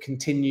still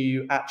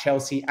continue at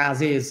Chelsea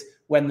as is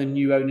when the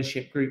new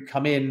ownership group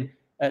come in,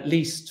 at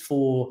least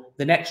for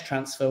the next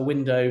transfer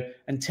window,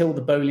 until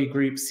the Boehly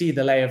group see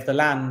the lay of the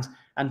land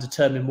and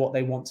determine what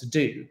they want to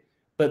do.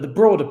 But the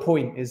broader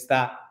point is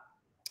that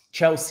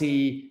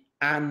Chelsea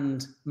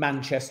and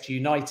Manchester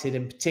United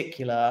in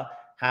particular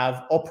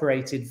have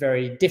operated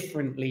very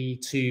differently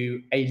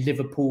to a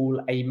Liverpool,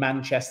 a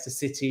Manchester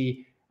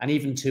City, and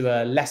even to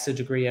a lesser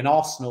degree in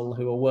Arsenal,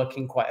 who are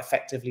working quite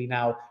effectively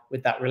now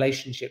with that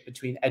relationship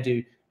between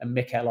Edu and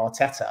Mikel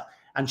Arteta.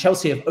 And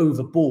Chelsea have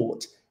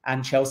overbought,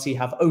 and Chelsea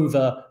have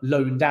over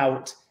loaned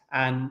out,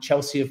 and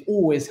Chelsea have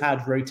always had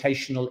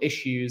rotational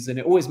issues. And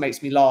it always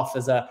makes me laugh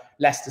as a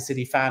Leicester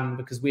City fan,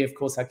 because we, of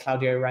course, had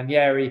Claudio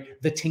Ranieri,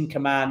 the Tinker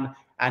Man,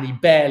 and he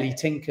barely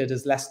tinkered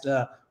as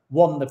Leicester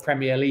won the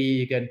Premier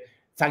League. And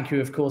thank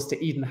you, of course,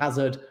 to Eden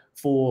Hazard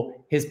for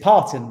his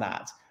part in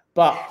that.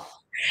 But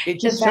it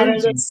just the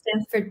battle at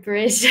Stamford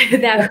Bridge,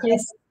 that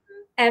was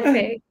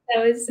epic.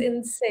 That was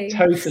insane.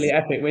 Totally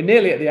epic. We're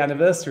nearly at the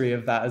anniversary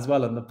of that as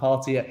well, and the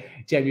party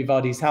at Jamie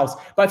Vardy's house.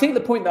 But I think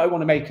the point that I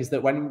want to make is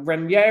that when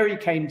Ranieri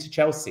came to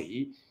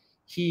Chelsea,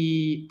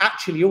 he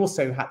actually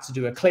also had to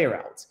do a clear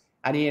out,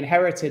 and he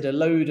inherited a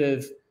load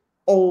of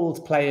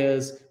old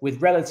players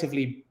with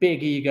relatively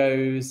big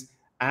egos,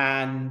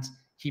 and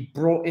he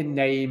brought in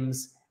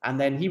names. And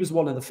then he was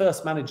one of the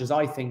first managers,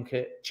 I think,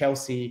 at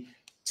Chelsea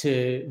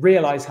to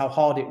realize how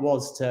hard it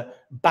was to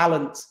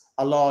balance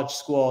a large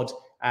squad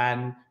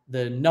and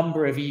the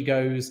number of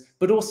egos,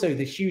 but also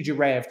the huge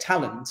array of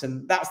talent.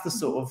 And that's the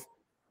sort of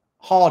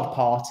hard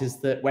part, is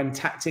that when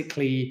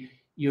tactically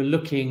you're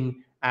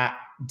looking at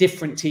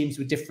different teams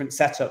with different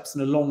setups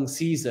and a long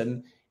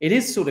season, it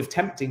is sort of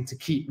tempting to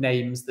keep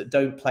names that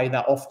don't play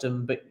that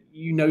often, but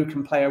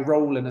can play a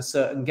role in a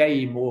certain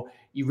game, or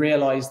you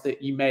realize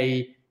that you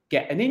may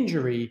get an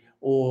injury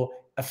or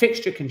a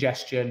fixture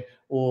congestion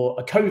or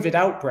a COVID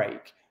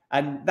outbreak.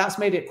 And that's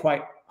made it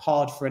quite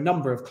hard for a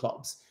number of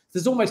clubs.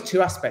 There's almost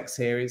two aspects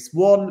here. It's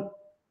one,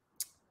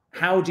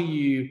 how do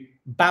you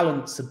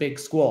balance a big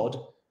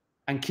squad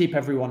and keep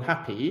everyone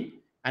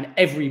happy? And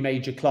every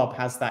major club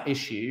has that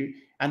issue.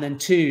 And then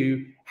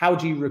two, how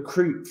do you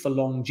recruit for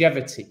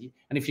longevity?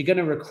 And if you're going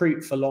to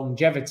recruit for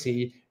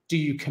longevity, do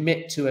you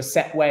commit to a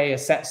set way, a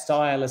set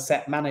style, a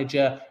set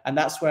manager? And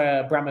that's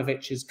where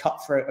Abramovich's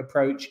cutthroat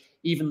approach,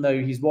 even though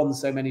he's won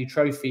so many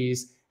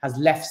trophies, has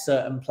left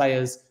certain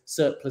players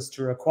surplus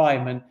to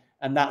requirement.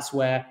 And that's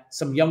where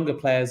some younger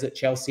players at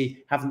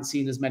Chelsea haven't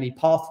seen as many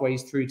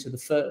pathways through to the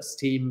first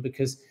team,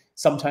 because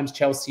sometimes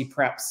Chelsea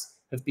perhaps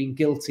have been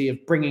guilty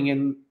of bringing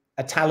in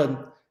a talent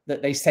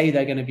that they say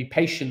they're going to be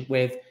patient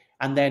with,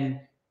 and then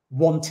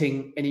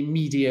wanting an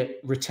immediate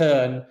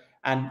return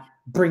and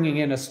bringing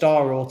in a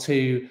star or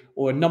two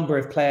or a number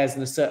of players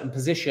in a certain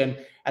position.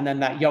 And then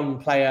that young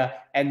player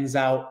ends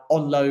out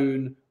on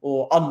loan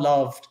or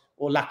unloved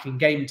or lacking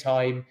game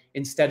time,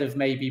 instead of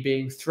maybe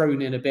being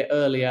thrown in a bit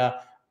earlier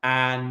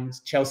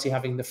and Chelsea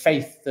having the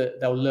faith that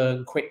they'll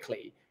learn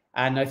quickly.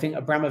 And I think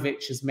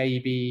Abramovich has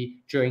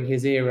maybe, during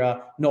his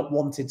era, not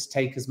wanted to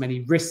take as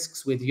many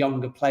risks with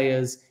younger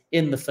players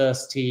in the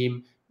first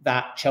team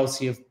that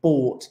Chelsea have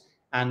bought,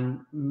 and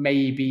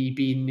maybe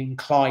been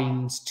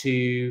inclined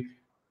to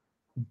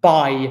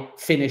buy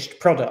finished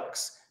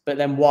products. But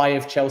then why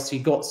have Chelsea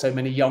got so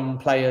many young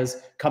players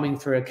coming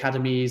through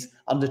academies,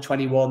 under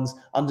 21s,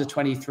 under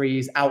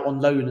 23s, out on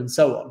loan and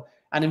so on?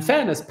 And in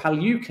fairness,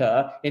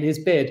 Pagliuca, in his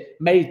bid,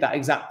 made that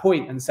exact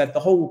point and said the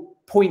whole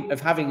point of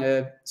having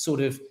a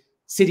sort of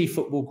City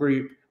Football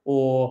Group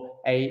or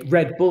a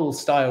Red Bull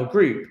style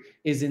group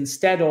is,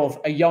 instead of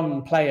a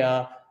young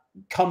player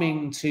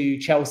coming to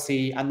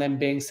Chelsea and then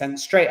being sent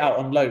straight out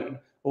on loan,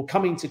 or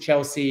coming to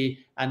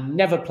Chelsea and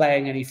never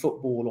playing any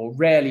football or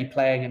rarely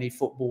playing any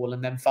football,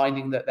 and then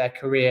finding that their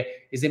career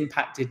is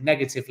impacted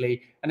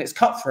negatively. And it's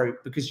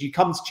cutthroat, because you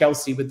come to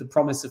Chelsea with the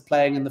promise of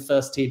playing in the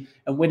first team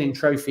and winning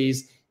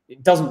trophies.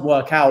 It doesn't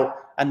work out,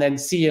 and then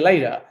see you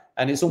later.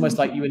 And it's almost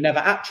like you were never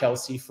at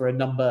Chelsea for a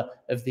number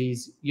of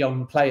these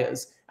young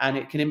players. And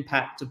it can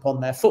impact upon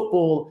their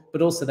football,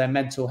 but also their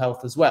mental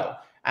health as well.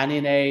 And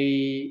in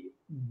a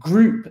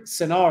group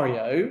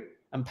scenario,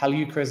 and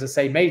Pagliuca, as I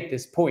say, made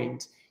this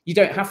point, you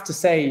don't have to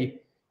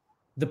say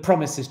the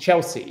promise is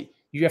Chelsea.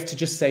 You have to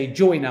just say,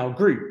 join our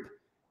group.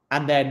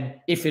 And then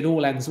if it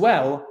all ends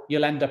well,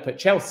 you'll end up at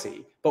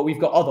Chelsea. But we've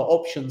got other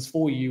options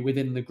for you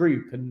within the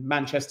group. And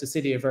Manchester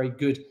City are very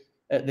good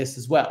at this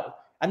as well.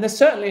 And there's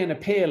certainly an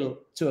appeal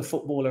to a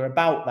footballer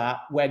about that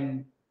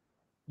when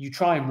you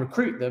try and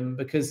recruit them,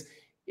 because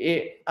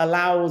it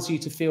allows you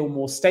to feel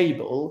more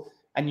stable.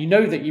 And you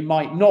know that you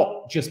might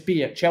not just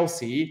be at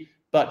Chelsea,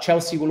 but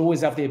Chelsea will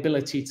always have the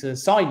ability to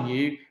sign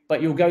you,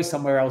 but you'll go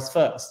somewhere else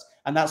first.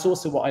 And that's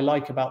also what I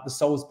like about the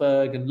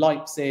Salzburg and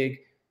Leipzig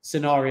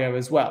scenario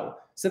as well.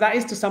 So that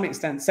is to some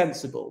extent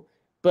sensible.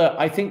 But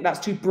I think that's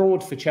too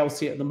broad for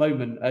Chelsea at the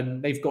moment.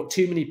 And they've got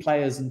too many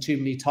players and too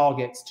many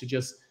targets to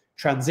just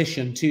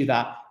transition to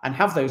that and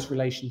have those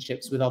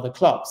relationships with other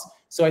clubs.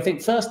 So I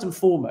think first and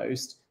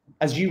foremost,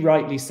 as you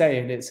rightly say,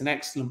 and it's an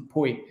excellent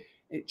point,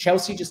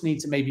 Chelsea just need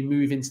to maybe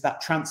move into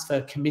that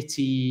transfer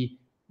committee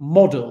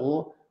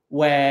model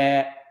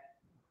where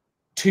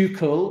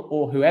Tuchel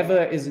or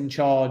whoever is in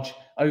charge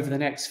over the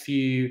next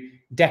few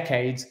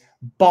decades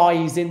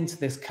buys into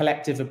this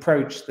collective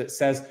approach that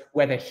says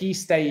whether he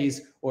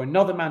stays or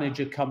another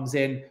manager comes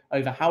in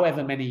over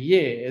however many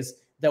years,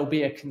 there'll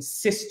be a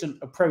consistent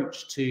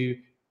approach to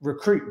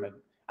recruitment.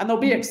 And there'll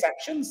be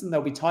exceptions, and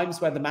there'll be times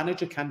where the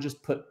manager can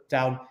just put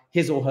down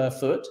his or her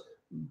foot,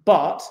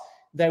 but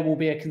there will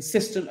be a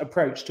consistent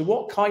approach to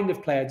what kind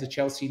of player do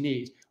Chelsea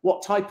need,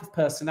 what type of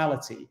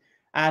personality.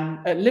 And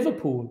at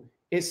Liverpool,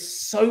 it's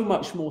so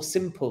much more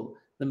simple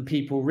than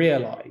people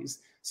realise.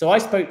 So I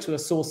spoke to a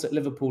source at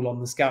Liverpool on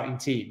the scouting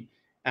team,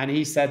 and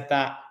he said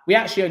that we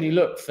actually only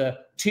look for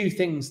two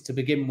things to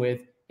begin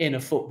with in a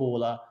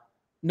footballer.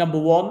 Number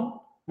one,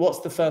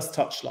 what's the first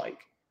touch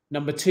like?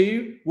 Number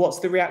two, what's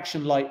the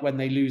reaction like when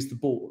they lose the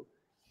ball?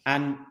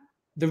 And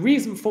the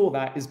reason for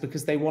that is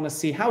because they want to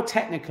see how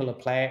technical a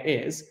player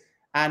is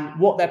and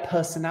what their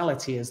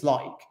personality is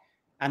like.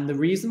 And the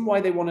reason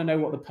why they want to know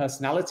what the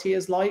personality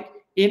is like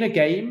in a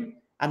game,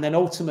 and then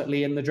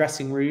ultimately in the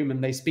dressing room,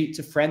 and they speak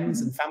to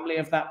friends and family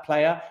of that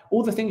player,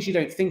 all the things you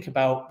don't think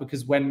about,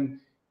 because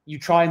when you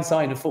try and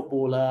sign a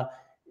footballer,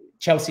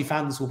 Chelsea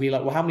fans will be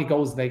like, well, how many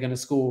goals are they going to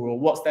score? Or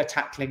what's their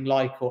tackling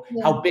like? Or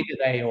how big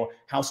are they? Or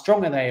how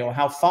strong are they? Or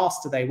how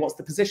fast are they? What's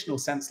the positional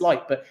sense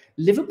like? But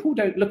Liverpool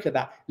don't look at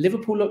that.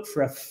 Liverpool look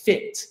for a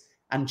fit,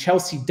 and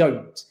Chelsea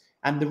don't.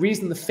 And the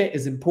reason the fit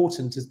is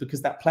important is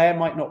because that player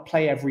might not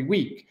play every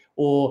week,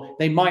 or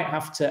they might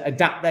have to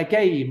adapt their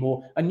game,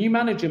 or a new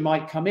manager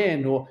might come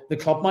in, or the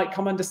club might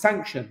come under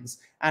sanctions.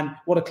 And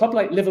what a club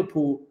like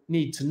Liverpool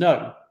need to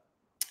know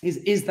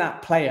is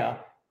that player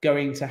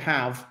going to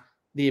have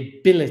the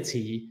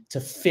ability to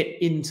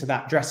fit into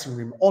that dressing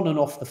room on and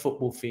off the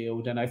football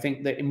field? And I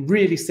think that in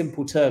really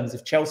simple terms,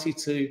 if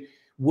Chelsea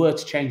were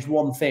to change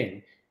one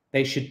thing,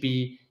 they should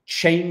be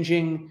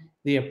changing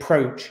the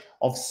approach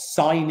of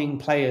signing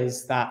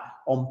players that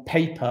on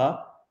paper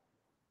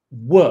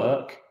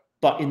work,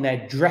 but in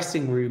their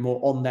dressing room or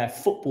on their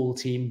football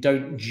team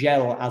don't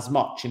gel as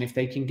much. And if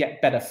they can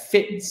get better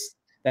fits,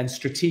 then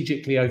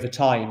strategically over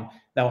time,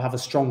 they'll have a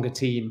stronger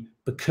team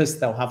because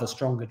they'll have a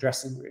stronger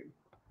dressing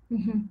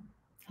room.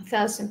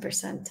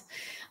 1,000%.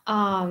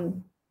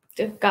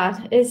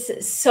 God,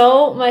 it's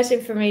so much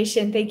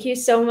information. Thank you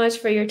so much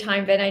for your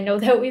time, Ben. I know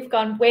that we've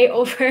gone way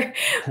over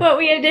what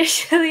we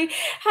initially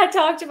had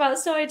talked about,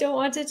 so I don't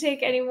want to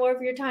take any more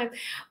of your time.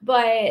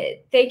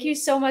 But thank you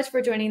so much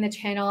for joining the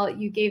channel.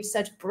 You gave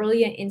such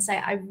brilliant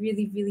insight. I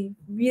really, really,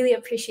 really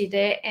appreciate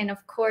it. And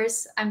of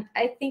course,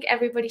 I think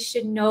everybody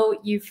should know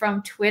you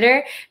from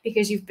Twitter,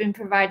 because you've been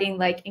providing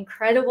like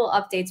incredible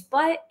updates.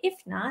 But if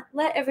not,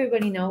 let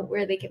everybody know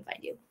where they can find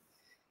you.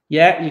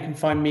 Yeah, you can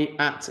find me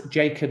at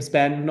Jacobs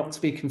Ben, not to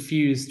be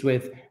confused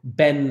with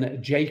Ben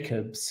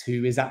Jacobs,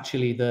 who is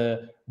actually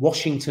the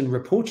Washington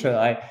reporter,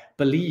 I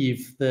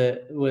believe,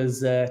 that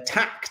was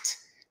attacked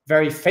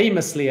very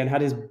famously and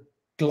had his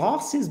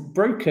glasses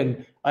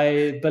broken,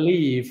 I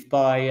believe,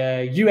 by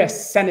a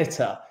US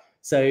senator.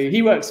 So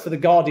he works for The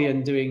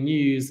Guardian doing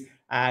news,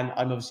 and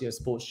I'm obviously a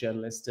sports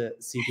journalist at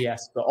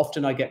CBS, but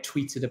often I get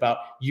tweeted about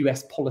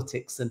US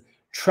politics and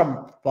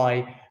Trump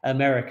by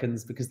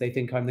Americans because they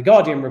think I'm the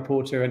Guardian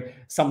reporter, and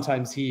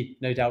sometimes he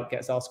no doubt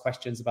gets asked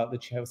questions about the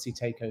Chelsea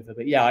takeover.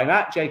 But yeah, I'm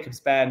at Jacobs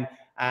Ben,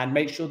 and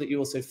make sure that you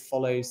also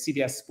follow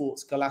CBS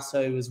Sports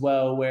Golasso as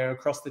well. We're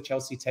across the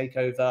Chelsea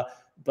takeover,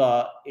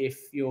 but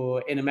if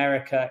you're in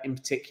America in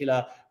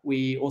particular,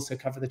 we also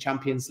cover the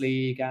Champions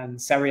League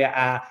and Serie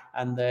A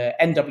and the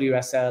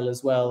NWSL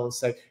as well.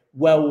 So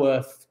well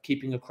worth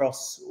keeping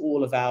across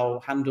all of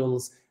our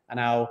handles and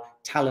our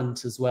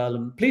talent as well.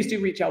 And please do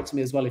reach out to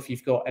me as well if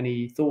you've got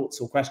any thoughts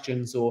or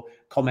questions or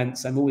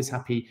comments. I'm always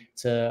happy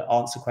to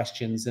answer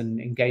questions and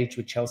engage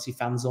with Chelsea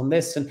fans on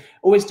this, and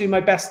always do my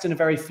best in a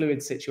very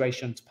fluid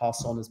situation to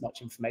pass on as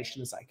much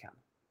information as I can.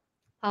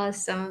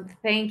 Awesome.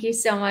 Thank you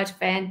so much,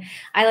 Ben.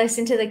 I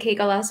listen to the K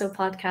Golasso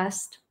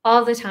podcast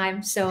all the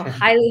time, so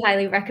highly,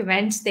 highly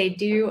recommend. They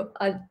do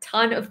a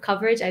ton of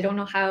coverage. I don't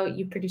know how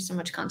you produce so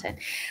much content,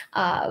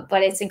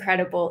 but it's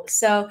incredible.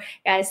 So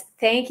guys,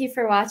 thank you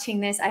for watching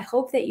this. I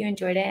hope that you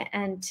enjoyed it.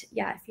 And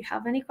yeah, if you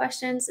have any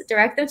questions,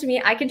 direct them to me.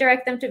 I can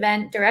direct them to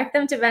Ben, direct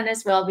them to Ben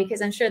as well,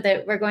 because I'm sure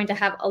that we're going to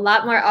have a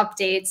lot more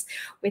updates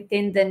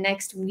within the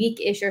next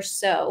week-ish or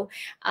so.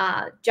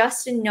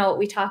 Just a note,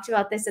 we talked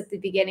about this at the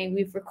beginning.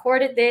 We've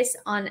recorded this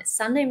on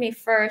Sunday, May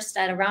 1st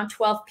at around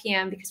 12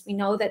 p.m. because we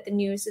know that the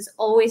news is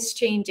always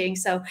changing.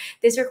 So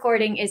this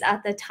recording is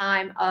at the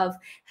time of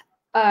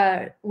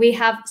I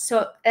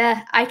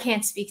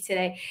can't speak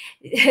today.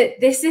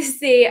 This is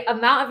the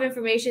amount of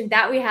information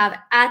that we have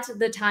at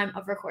the time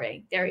of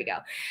recording. There we go.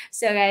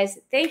 So guys,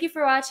 thank you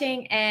for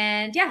watching,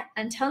 and yeah,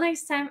 until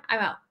next time, I'm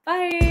out.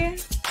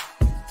 Bye.